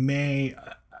they may,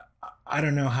 I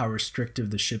don't know how restrictive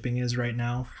the shipping is right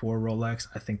now for Rolex.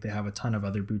 I think they have a ton of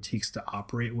other boutiques to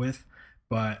operate with,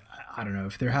 but I don't know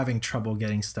if they're having trouble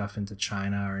getting stuff into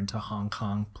China or into Hong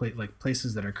Kong, like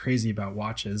places that are crazy about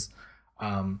watches.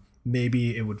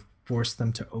 Maybe it would force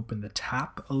them to open the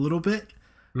tap a little bit.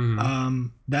 Mm-hmm.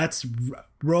 That's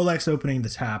Rolex opening the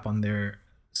tap on their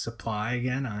supply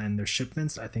again and their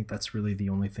shipments. I think that's really the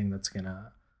only thing that's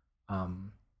gonna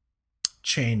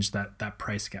change that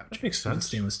price gouge. That makes sense.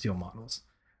 Stainless steel models,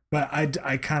 but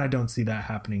I kind of don't see that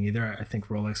happening either. I think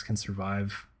Rolex can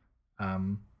survive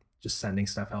just sending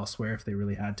stuff elsewhere if they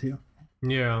really had to.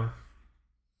 Yeah.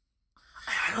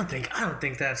 I don't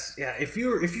think that's if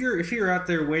you're out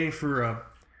there waiting for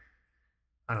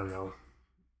I don't know,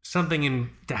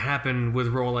 something to happen with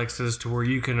Rolexes to where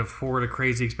you can afford a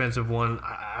crazy expensive one,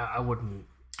 I wouldn't.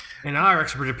 In our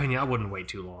expert opinion, I wouldn't wait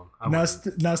too long. And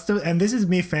this is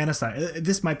me fantasizing.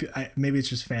 This might be, maybe it's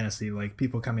just fantasy, like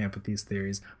people coming up with these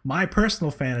theories. My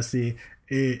personal fantasy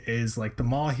is like the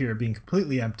mall here being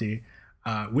completely empty,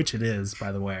 which it is,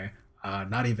 by the way.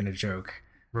 Not even a joke.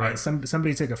 Right.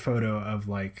 Somebody took a photo of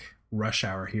like rush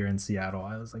hour here in Seattle.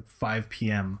 It was like 5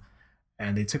 p.m.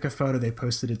 And they took a photo, they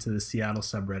posted it to the Seattle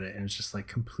subreddit, and it's just like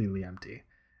completely empty.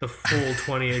 The full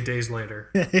 28 days later.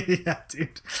 Yeah,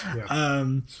 dude. Yeah.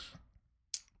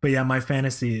 But yeah, my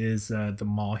fantasy is the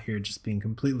mall here just being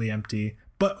completely empty,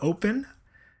 but open,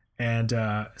 and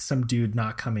some dude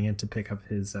not coming in to pick up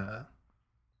his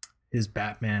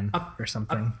Batman or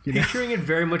something. Picturing it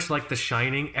very much like The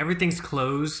Shining. Everything's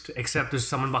closed except there's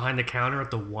someone behind the counter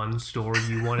at the one store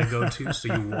you want to go to.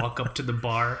 So you walk up to the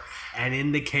bar, and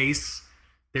in the case,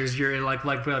 there's your be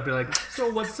like, so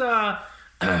what's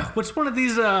one of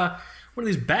these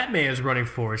Batmans running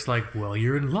for? It's like, well,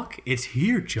 you're in luck. It's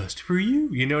here just for you.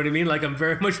 You know what I mean? Like, I'm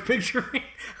very much picturing.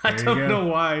 I don't know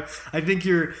why. I think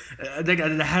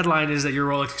the headline is that your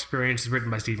Rolex experience is written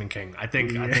by Stephen King. I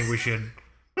think we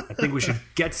should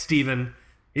get Stephen.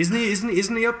 Isn't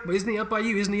he up by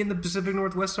you? Isn't he in the Pacific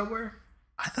Northwest somewhere?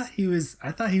 I thought he was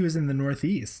in the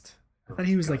Northeast. I thought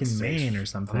he was like in Maine or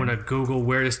something. I'm gonna Google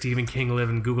where does Stephen King live,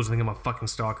 and Google's thinking I'm a fucking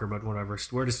stalker, but whatever.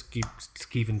 Where does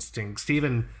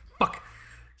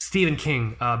Stephen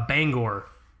King, Bangor,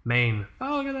 Maine.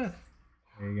 Oh, look at that.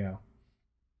 There you go.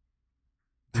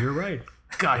 You're right.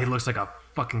 God, he looks like a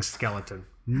fucking skeleton.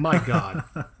 My God.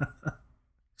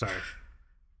 Sorry.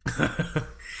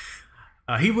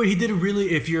 He did a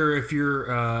really, if you're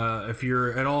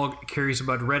at all curious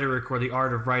about rhetoric or the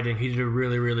art of writing, he did a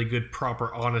really, really good,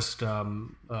 proper, honest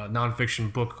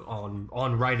nonfiction book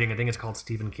on writing. I think it's called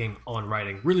Stephen King on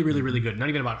Writing. Really, really, really good. Not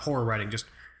even about horror writing, just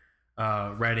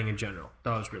writing in general.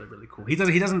 That was really, really cool. He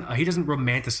doesn't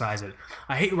romanticize it.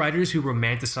 I hate writers who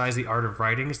romanticize the art of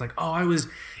writing. It's like, oh, I was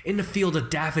in the field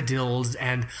of daffodils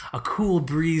and a cool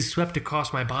breeze swept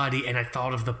across my body and I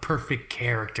thought of the perfect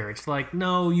character. It's like,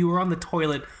 no, you were on the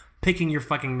toilet picking your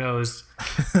fucking nose,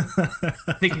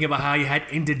 thinking about how you had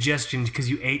indigestion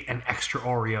because you ate an extra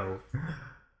Oreo,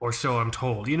 or so I'm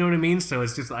told. You know what I mean? So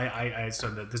it's just so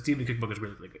the Stephen King book is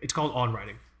really, really good. It's called On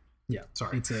Writing. Yeah,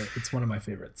 sorry. It's one of my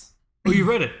favorites. Oh, you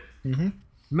read it? Mm-hmm.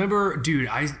 Remember, dude?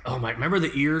 Remember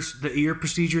the ear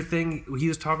procedure thing he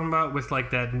was talking about with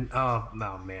like that? Oh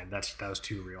man, that was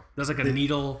too real. That's like a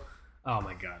needle. Oh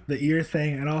my God. The ear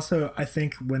thing, and also I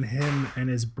think when him and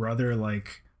his brother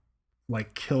like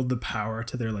like killed the power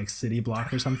to their like city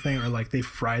block or something, or like they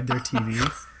fried their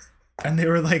TV. And they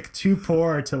were like too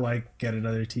poor to like get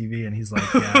another TV, and he's like,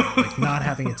 yeah, like not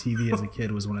having a TV as a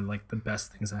kid was one of like the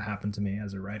best things that happened to me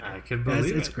as a writer. I could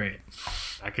believe it's great.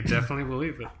 I could definitely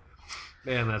believe it.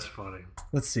 Man, that's funny.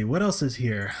 Let's see what else is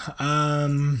here.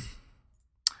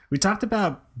 We talked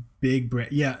about big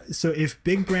brand. Yeah, so if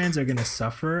big brands are going to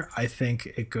suffer, I think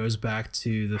it goes back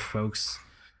to the folks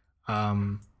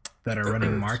that are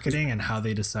running marketing and how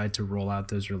they decide to roll out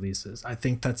those releases. I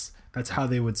think that's how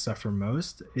they would suffer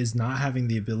most, is not having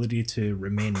the ability to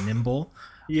remain nimble,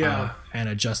 and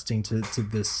adjusting to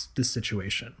this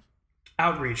situation.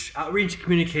 Outreach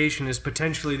communication is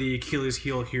potentially the Achilles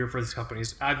heel here for these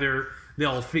companies. Either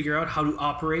they'll figure out how to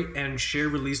operate and share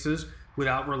releases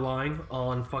without relying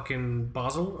on fucking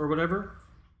Basel or whatever,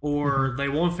 or they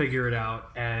won't figure it out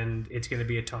and it's going to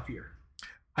be a tough year.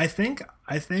 I think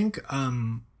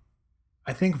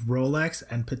Rolex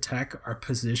and Patek are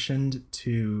positioned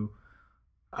to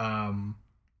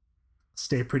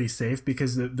stay pretty safe,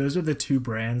 because those are the two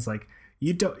brands. Like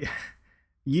you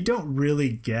don't really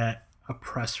get a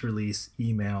press release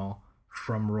email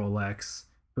from Rolex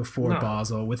before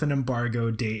Basel with an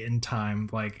embargo date and time.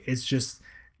 Like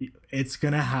it's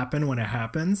gonna happen when it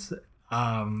happens,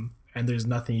 and there's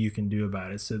nothing you can do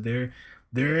about it. So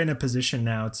they're in a position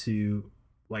now to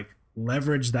like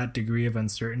leverage that degree of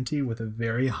uncertainty with a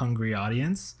very hungry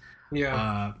audience.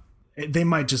 They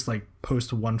might just like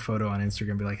post one photo on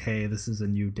Instagram and be like, hey, this is a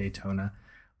new Daytona.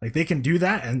 Like they can do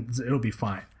that and it'll be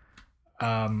fine.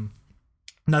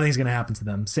 Nothing's gonna happen to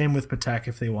them. Same with Patek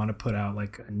if they want to put out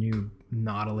like a new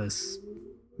Nautilus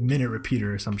minute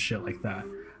repeater or some shit like that.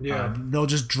 They'll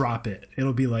just drop it.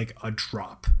 It'll be like a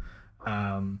drop.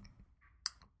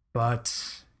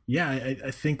 But yeah,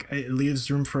 I think it leaves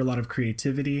room for a lot of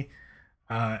creativity.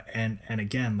 And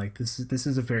again, like this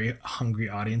is a very hungry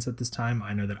audience at this time.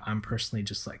 I know that I'm personally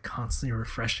just like constantly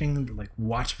refreshing like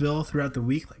Watchville throughout the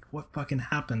week. Like what fucking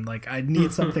happened? Like I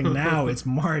need something now. It's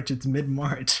March. It's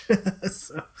mid-March.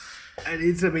 So I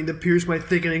need something to pierce my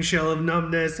thickening shell of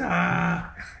numbness.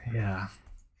 Yeah.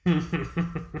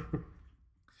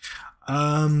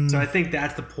 So I think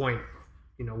that's the point,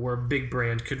 where a big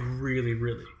brand could really,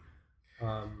 really.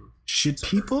 Should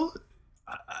people?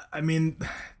 I mean,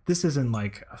 this isn't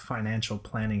like a financial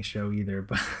planning show either,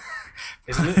 but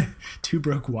isn't it? Two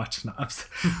broke watch snobs.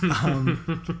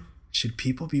 Should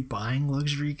people be buying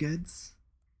luxury goods?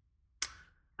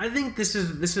 I think this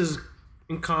is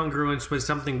incongruence with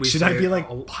something we. Should I be like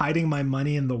hiding my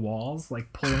money in the walls,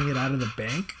 like pulling it out of the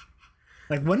bank?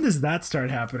 Like when does that start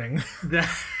happening?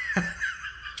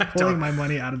 Pulling my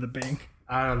money out of the bank.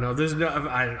 I don't know. There's no.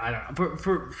 I don't.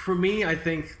 For me, I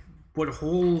think what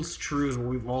holds true is what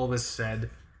we've always said.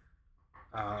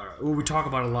 What we talk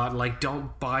about a lot. Like,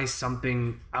 don't buy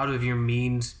something out of your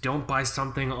means. Don't buy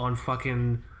something on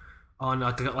fucking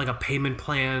like a payment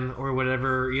plan or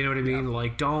whatever. You know what I mean? Yeah.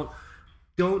 Like,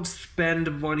 don't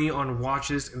spend money on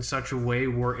watches in such a way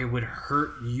where it would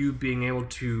hurt you being able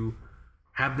to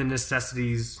have the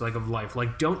necessities like of life.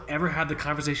 Like, don't ever have the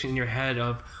conversation in your head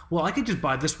of, well, I could just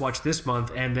buy this watch this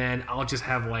month and then I'll just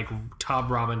have like top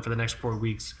ramen for the next 4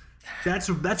 weeks.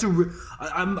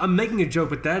 I'm making a joke,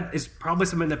 but that is probably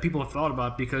something that people have thought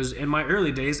about, because in my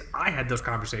early days I had those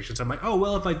conversations. I'm like, oh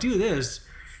well, if I do this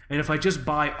and if I just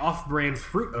buy off-brand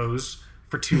Fruit O's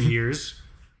for 2 years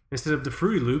instead of the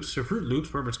Fruity Loops or Fruit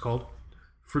Loops, whatever it's called.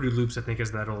 Fruity Loops, I think,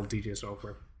 is that old DJ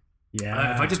software.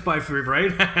 Yeah. If I just buy fruit,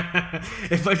 right?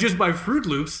 If I just buy Fruit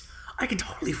Loops, I can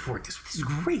totally afford this. This is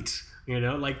great.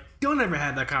 Like, don't ever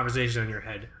have that conversation in your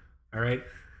head. All right.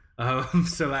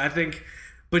 So I think,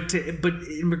 but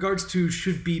in regards to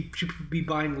should be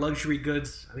buying luxury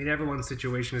goods, I mean, everyone's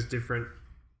situation is different.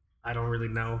 I don't really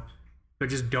know, but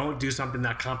just don't do something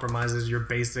that compromises your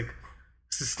basic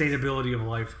sustainability of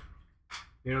life.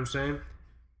 You know what I'm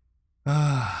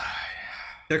saying?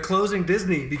 They're closing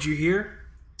Disney. Did you hear?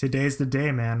 Today's the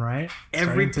day, man, right?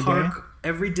 Every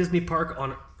Disney park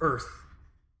on Earth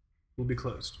will be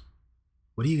closed.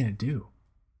 What are you gonna do?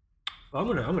 I'm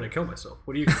gonna kill myself.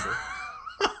 What are you gonna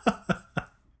do?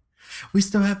 We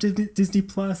still have Disney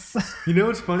Plus. You know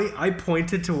what's funny? I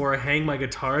pointed to where I hang my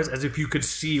guitars as if you could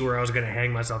see where I was gonna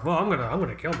hang myself. Well, I'm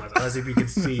gonna kill myself as if you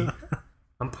could see.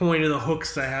 I'm pointing to the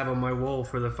hooks I have on my wall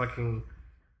for the fucking.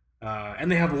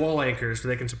 And they have wall anchors so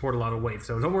they can support a lot of weight.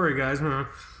 So don't worry, guys.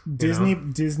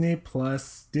 Disney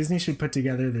Plus. Disney should put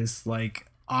together this like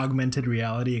augmented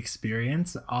reality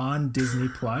experience on Disney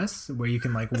Plus where you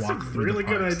can like walk through. Really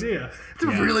good idea. It's a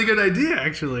really good idea,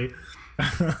 actually.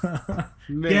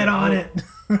 Man, get on it.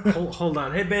 Hold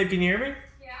on. Hey, babe, can you hear me?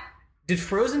 Yeah. Did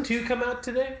Frozen 2 come out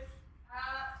today?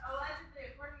 Allegedly.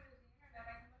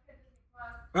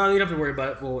 You don't have to worry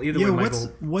about it. Well, either Yeah, way,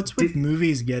 Michael. what's with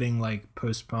movies getting like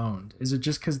postponed? Is it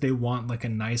just because they want like a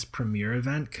nice premiere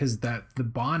event? Because the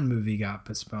Bond movie got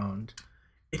postponed.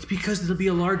 It's because there'll be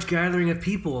a large gathering of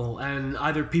people, and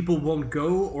either people won't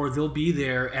go or they'll be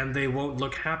there and they won't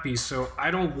look happy. So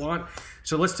I don't want.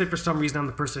 So let's say for some reason I'm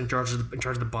the person in charge of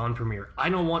the Bond premiere. I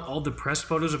don't want all the press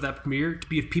photos of that premiere to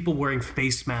be of people wearing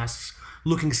face masks,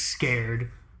 looking scared.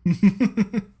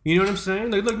 You know what I'm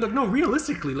saying? Like, no,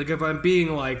 realistically, like if I'm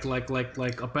being like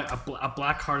a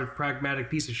black-hearted,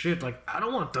 pragmatic piece of shit, like I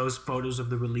don't want those photos of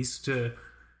the release to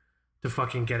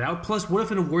fucking get out. Plus, what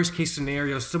if in a worst case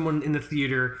scenario, someone in the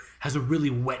theater has a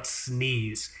really wet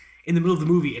sneeze in the middle of the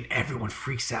movie and everyone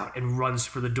freaks out and runs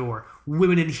for the door?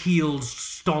 Women in heels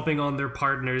stomping on their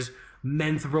partners,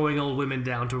 men throwing old women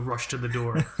down to rush to the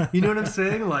door. You know what I'm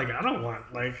saying? Like, I don't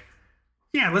want, like,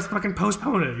 yeah, let's fucking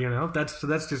postpone it, you know? That's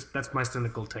my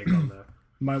cynical take on that.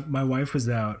 My wife was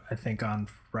out, I think, on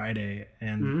Friday,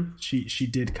 and she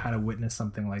did kind of witness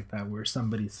something like that where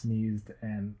somebody sneezed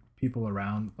and people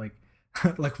around like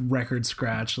like record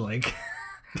scratch, like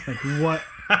what?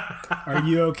 Are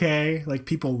you okay? Like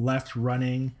people left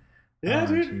running. Yeah,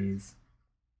 dude. Geez.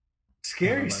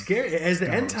 Scary as the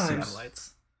end times.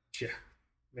 Satellites. Yeah,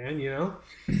 man, you know.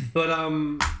 But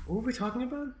what were we talking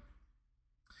about?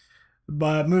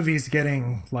 But movies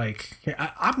getting like,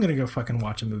 I'm gonna go fucking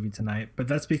watch a movie tonight, but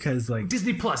that's because like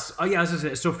Disney Plus. Oh yeah, I was gonna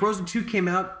say. So Frozen 2 came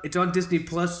out. It's on Disney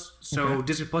Plus. So Okay.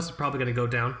 Disney Plus is probably gonna go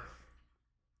down.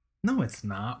 no, it's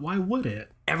not. Why would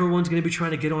it? Everyone's gonna be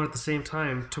trying to get on at the same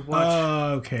time to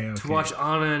watch Okay. to watch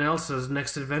Anna and Elsa's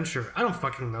next adventure. I don't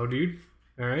fucking know, dude.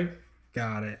 All right,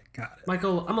 Got it.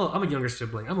 Michael. I'm a younger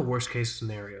sibling. I'm a worst case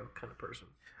scenario kind of person.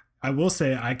 I will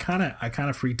say I kind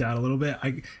of freaked out a little bit.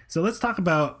 So let's talk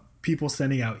about people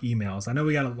sending out emails. I know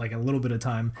we got like a little bit of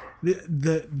time.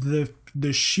 The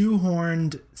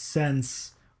shoehorned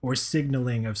sense or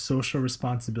signaling of social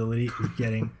responsibility is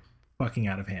getting fucking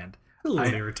out of hand. A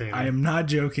little irritating. I am not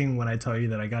joking when I tell you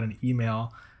that I got an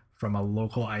email from a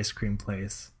local ice cream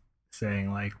place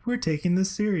saying like, we're taking this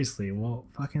seriously. Well,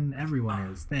 fucking everyone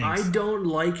is. Thanks. I don't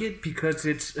like it because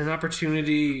it's an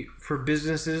opportunity for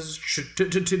businesses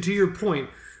to your point,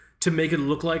 to make it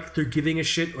look like they're giving a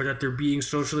shit or that they're being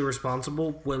socially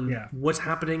responsible when what's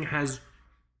happening has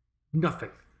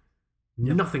nothing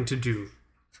to do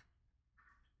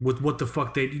with what the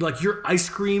fuck they like. Your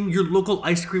local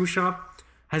ice cream shop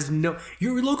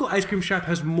your local ice cream shop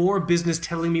has more business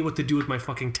telling me what to do with my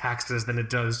fucking taxes than it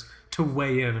does to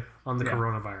weigh in on the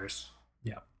coronavirus.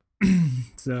 Yeah.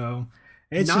 So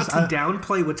it's not just, to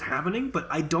downplay what's happening, but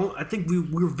I think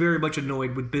we're very much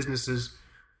annoyed with businesses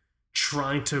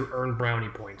trying to earn brownie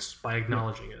points by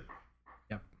acknowledging it.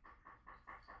 Yep.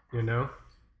 You know?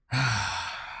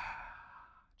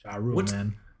 Ja Rule,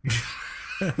 man.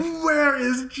 Where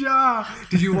is Ja?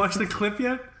 Did you watch the clip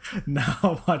yet? No,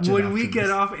 I'll watch it When we after get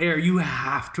this. off air, you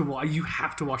have to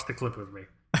watch the clip with me.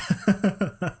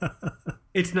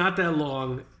 It's not that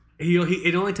long.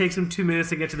 It only takes him 2 minutes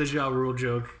to get to the Ja Rule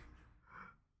joke.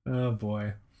 Oh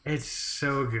boy. It's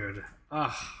so good.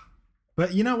 Ugh.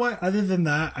 But you know what? Other than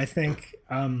that, I think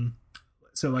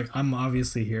so like I'm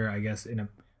obviously here, I guess, in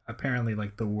apparently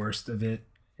like the worst of it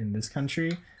in this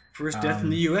country. First death in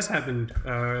the U.S. happened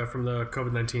from the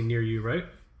COVID-19 near you, right?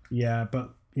 Yeah,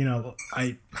 but you know,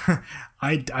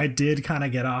 I did kind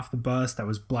of get off the bus. I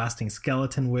was blasting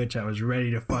Skeleton Witch. I was ready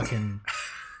to fucking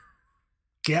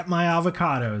get my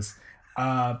avocados.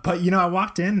 But you know, I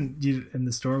walked in and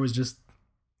the store was just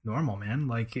normal, man.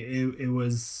 Like it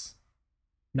was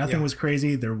nothing was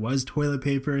crazy. There was toilet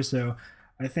paper, so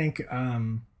I think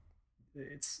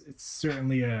it's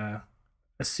certainly a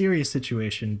serious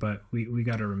situation, but we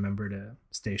got to remember to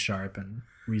stay sharp and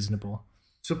reasonable.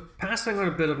 So passing on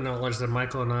a bit of knowledge that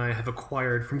Michael and I have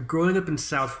acquired from growing up in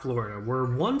South Florida, where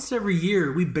once every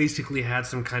year we basically had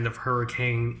some kind of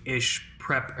hurricane-ish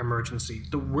prep emergency.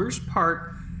 The worst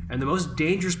part and the most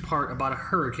dangerous part about a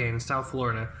hurricane in South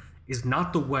Florida is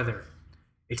not the weather.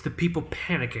 It's the people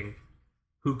panicking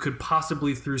who could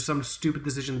possibly, through some stupid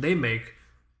decision they make,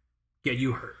 get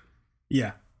you hurt.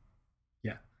 Yeah.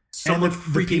 Someone and the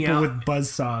freaking people out with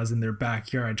buzzsaws in their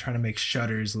backyard trying to make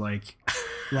shutters like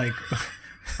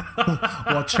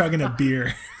while chugging a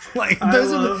beer. Like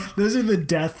those are the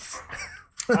deaths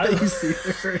that you see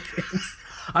in hurricanes.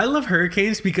 I love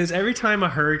hurricanes because every time a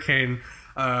hurricane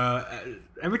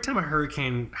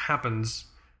happens,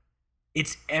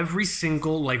 it's every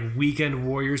single like weekend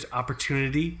warrior's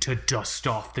opportunity to dust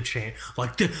off the chain.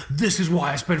 Like this is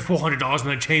why I spent $400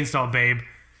 on a chainsaw, babe.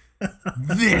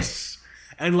 This.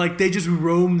 and like they just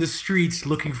roam the streets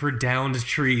looking for downed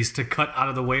trees to cut out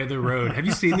of the way of the road. Have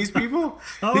you seen these people?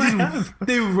 Oh, I have.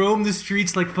 They roam the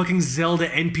streets like fucking Zelda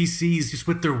NPCs, just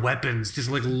with their weapons, just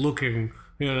like looking.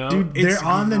 You know, Dude, It's they're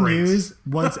on the great. news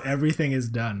once everything is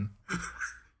done.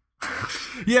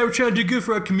 Yeah, we're trying to do good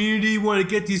for our community. Want to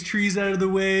get these trees out of the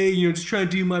way. You know, just trying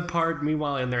to do my part.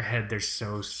 Meanwhile, in their head, they're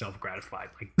so self-gratified.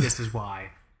 Like, this is why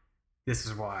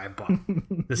I bought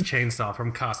this chainsaw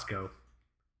from Costco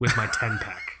with my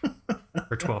 10-pack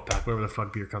or 12-pack, whatever the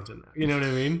fuck beer comes in now. You know what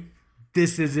I mean?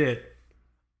 This is it.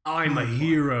 I'm a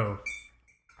hero.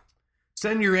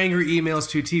 Send your angry emails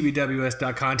to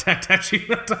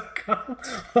tbws.contact@gmail.com.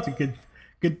 It's a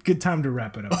good time to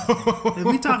wrap it up.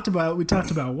 we talked about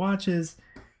watches.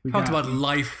 We Talked got- about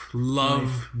life,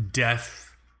 love,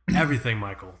 death, everything,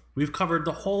 Michael. We've covered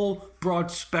the whole broad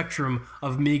spectrum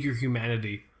of meager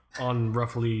humanity on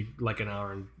roughly like an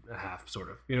hour and a half, sort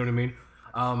of. You know what I mean?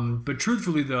 But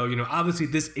truthfully, though, you know, obviously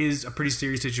this is a pretty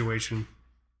serious situation.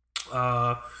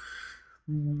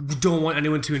 Don't want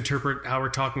anyone to interpret how we're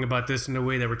talking about this in a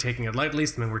way that we're taking it lightly.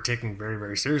 Something we're taking very,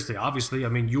 very seriously. Obviously, I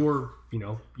mean, you're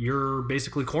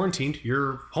basically quarantined.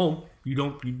 You're home.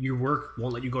 Your work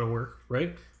won't let you go to work,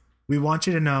 right? We want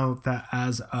you to know that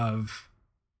as of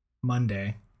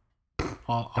Monday,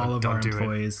 all of our don't do it.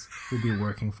 employees will be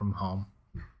working from home.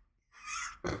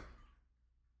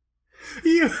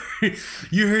 You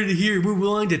heard it here. We're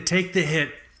willing to take the hit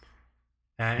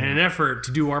in an effort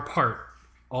to do our part.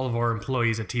 All of our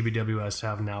employees at TBWS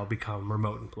have now become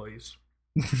remote employees.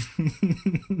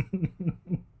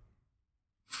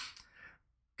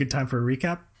 Good time for a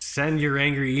recap. Send your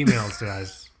angry emails,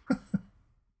 guys.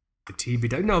 The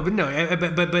TBW. No,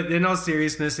 but in all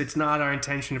seriousness, it's not our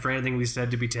intention for anything we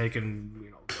said to be taken,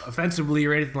 you know, offensively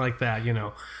or anything like that. You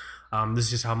know, this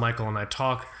is just how Michael and I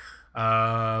talk.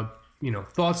 You know,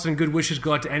 thoughts and good wishes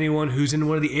go out to anyone who's in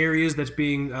one of the areas that's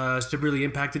being severely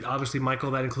impacted. Obviously, Michael,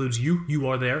 that includes you. You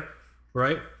are there,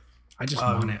 right? I just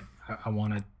want it. I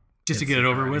want it Just to get it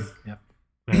over with. Yep.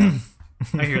 Yeah.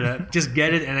 I hear that. Just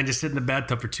get it and then just sit in the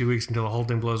bathtub for 2 weeks until the whole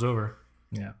thing blows over.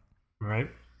 Yeah. All right.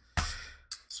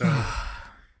 So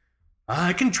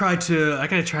I can try to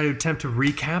attempt to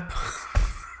recap.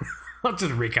 I'll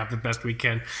just recap the best we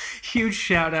can. Huge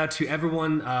shout out to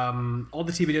everyone, all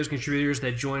the TBW's contributors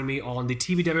that joined me on the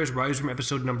TBW's Rise Room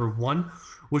episode number 1,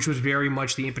 which was very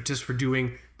much the impetus for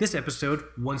doing this episode,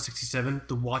 167,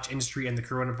 the watch industry and the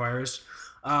coronavirus.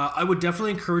 I would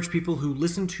definitely encourage people who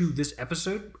listen to this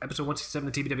episode 167,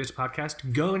 the TBW's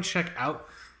podcast, go and check out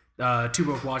Two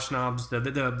Broke Watch Snobs, the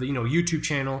YouTube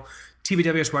channel,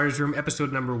 TBW's Writers Room,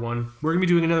 episode number 1. We're gonna be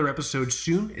doing another episode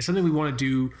soon. It's something we want to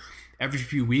do every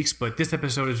few weeks, but this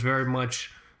episode is very much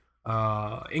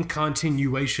in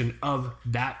continuation of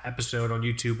that episode on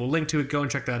YouTube. We'll link to it. Go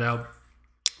and check that out.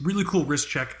 Really cool wrist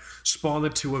check. Spawned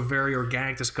it to a very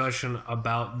organic discussion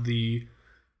about the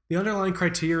underlying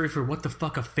criteria for what the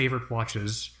fuck a favorite watch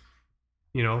is.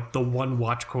 You know, the one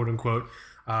watch, quote unquote.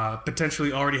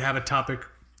 Potentially already have a topic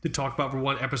to talk about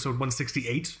for episode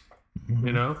 168. Mm-hmm.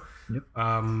 You know? Yep.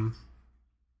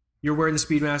 You're wearing the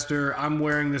Speedmaster. I'm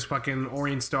wearing this fucking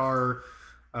Orient Star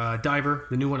diver,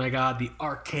 the new one I got, the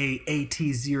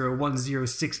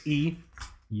RKAT0106E.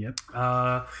 Yep.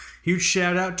 Huge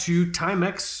shout out to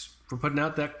Timex for putting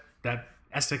out that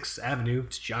Essex Avenue.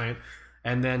 It's giant.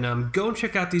 And then go and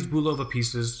check out these Bulova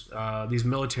pieces, these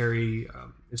military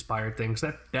inspired things.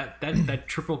 That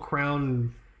Triple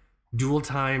Crown dual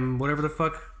time, whatever the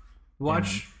fuck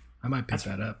watch. I might pick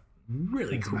that up.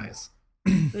 Really It's cool. nice.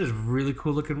 That is a really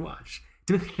cool looking watch.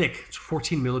 It's a bit thick. It's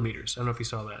 14 millimeters. I don't know if you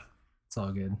saw that. It's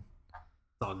all good.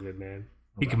 It's all good, man.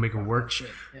 He can make it work. Yeah.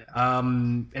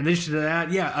 In addition to that,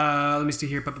 let me see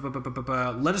here.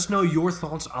 Let us know your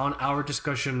thoughts on our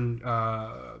discussion,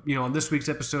 on this week's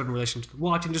episode in relation to the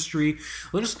watch industry.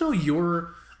 Let us know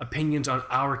your opinions on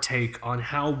our take on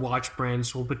how watch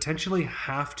brands will potentially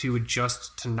have to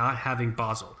adjust to not having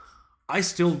Basel. I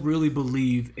still really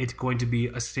believe it's going to be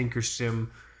a sink or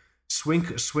swim.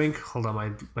 Swink. Hold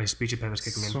on, my speech impediment is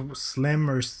kicking in. So slim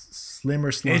or slim.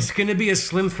 It's going to be a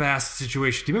slim fast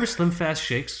situation. Do you remember Slim Fast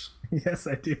shakes? Yes,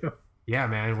 I do. Yeah,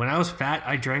 man. When I was fat,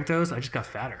 I drank those. I just got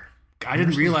fatter. I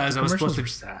didn't realize I was supposed to.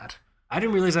 Sad. I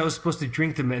didn't realize I was supposed to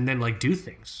drink them and then like do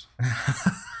things.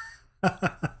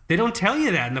 They don't tell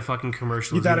you that in the fucking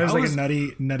commercials. You thought it was like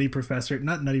a nutty professor?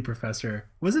 Not Nutty Professor.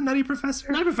 Was it Nutty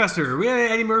Professor? Not a professor.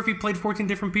 Yeah, Eddie Murphy played 14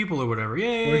 different people or whatever.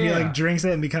 Yeah. Where he like drinks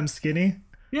it and becomes skinny.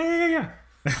 Yeah.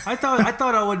 I thought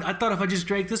if I just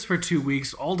drank this for 2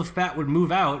 weeks, all the fat would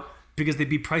move out because they'd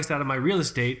be priced out of my real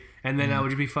estate, and then I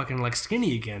would be fucking like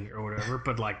skinny again or whatever.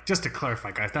 But like, just to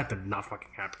clarify, guys, that did not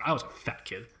fucking happen. I was a fat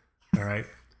kid. All right.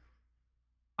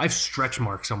 I have stretch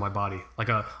marks on my body, like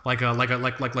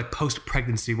post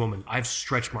pregnancy woman. I have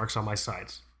stretch marks on my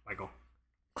sides, Michael.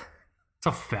 That's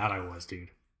how fat I was, dude.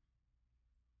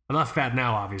 I'm not fat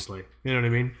now, obviously. You know what I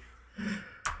mean?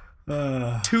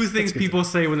 Two things people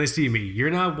say when they see me: you're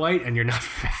not white and you're not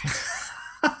fat.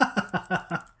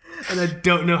 And I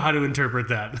don't know how to interpret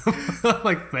that. I'm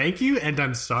like, thank you, and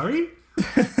I'm sorry.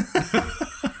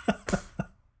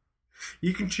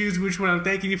 You can choose which one I'm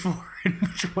thanking you for and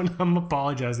which one I'm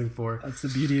apologizing for. That's the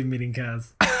beauty of meeting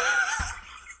Kaz.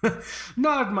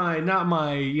 Not my,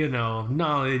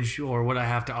 knowledge or what I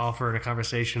have to offer in a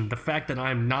conversation. The fact that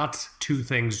I'm not two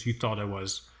things you thought I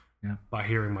was by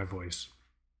hearing my voice.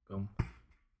 Boom.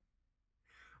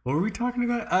 What were we talking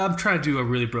about? I'm trying to do a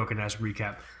really broken ass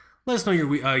recap. Let us know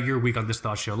your week on This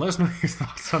Thought Show. Let us know your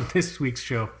thoughts on this week's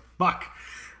show. Fuck.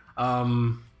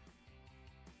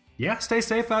 Yeah, stay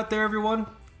safe out there, everyone.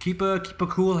 Keep a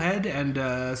cool head,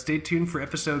 and stay tuned for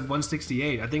episode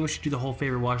 168. I think we should do the whole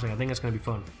favorite watch thing. I think that's gonna be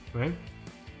fun, right?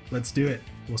 Let's do it.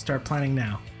 We'll start planning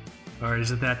now. All right,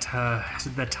 is it that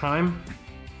time?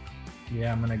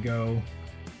 Yeah, I'm gonna go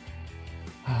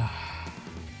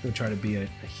try to be a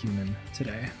human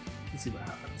today. Let's see what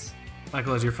happens.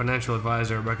 Michael, as your financial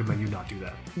advisor, I recommend you not do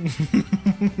that.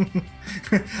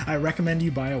 I recommend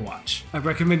you buy a watch. I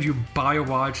recommend you buy a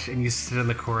watch and you sit in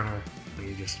the corner and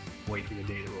you just wait for the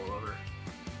day to roll over.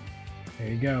 There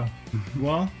you go.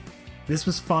 Well, this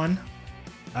was fun.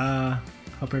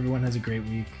 Hope everyone has a great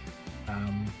week.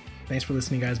 Thanks for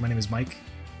listening, guys. My name is Mike.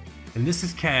 And this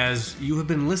is Kaz. You have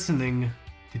been listening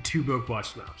to Two Broke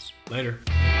Watch Snobs. Later.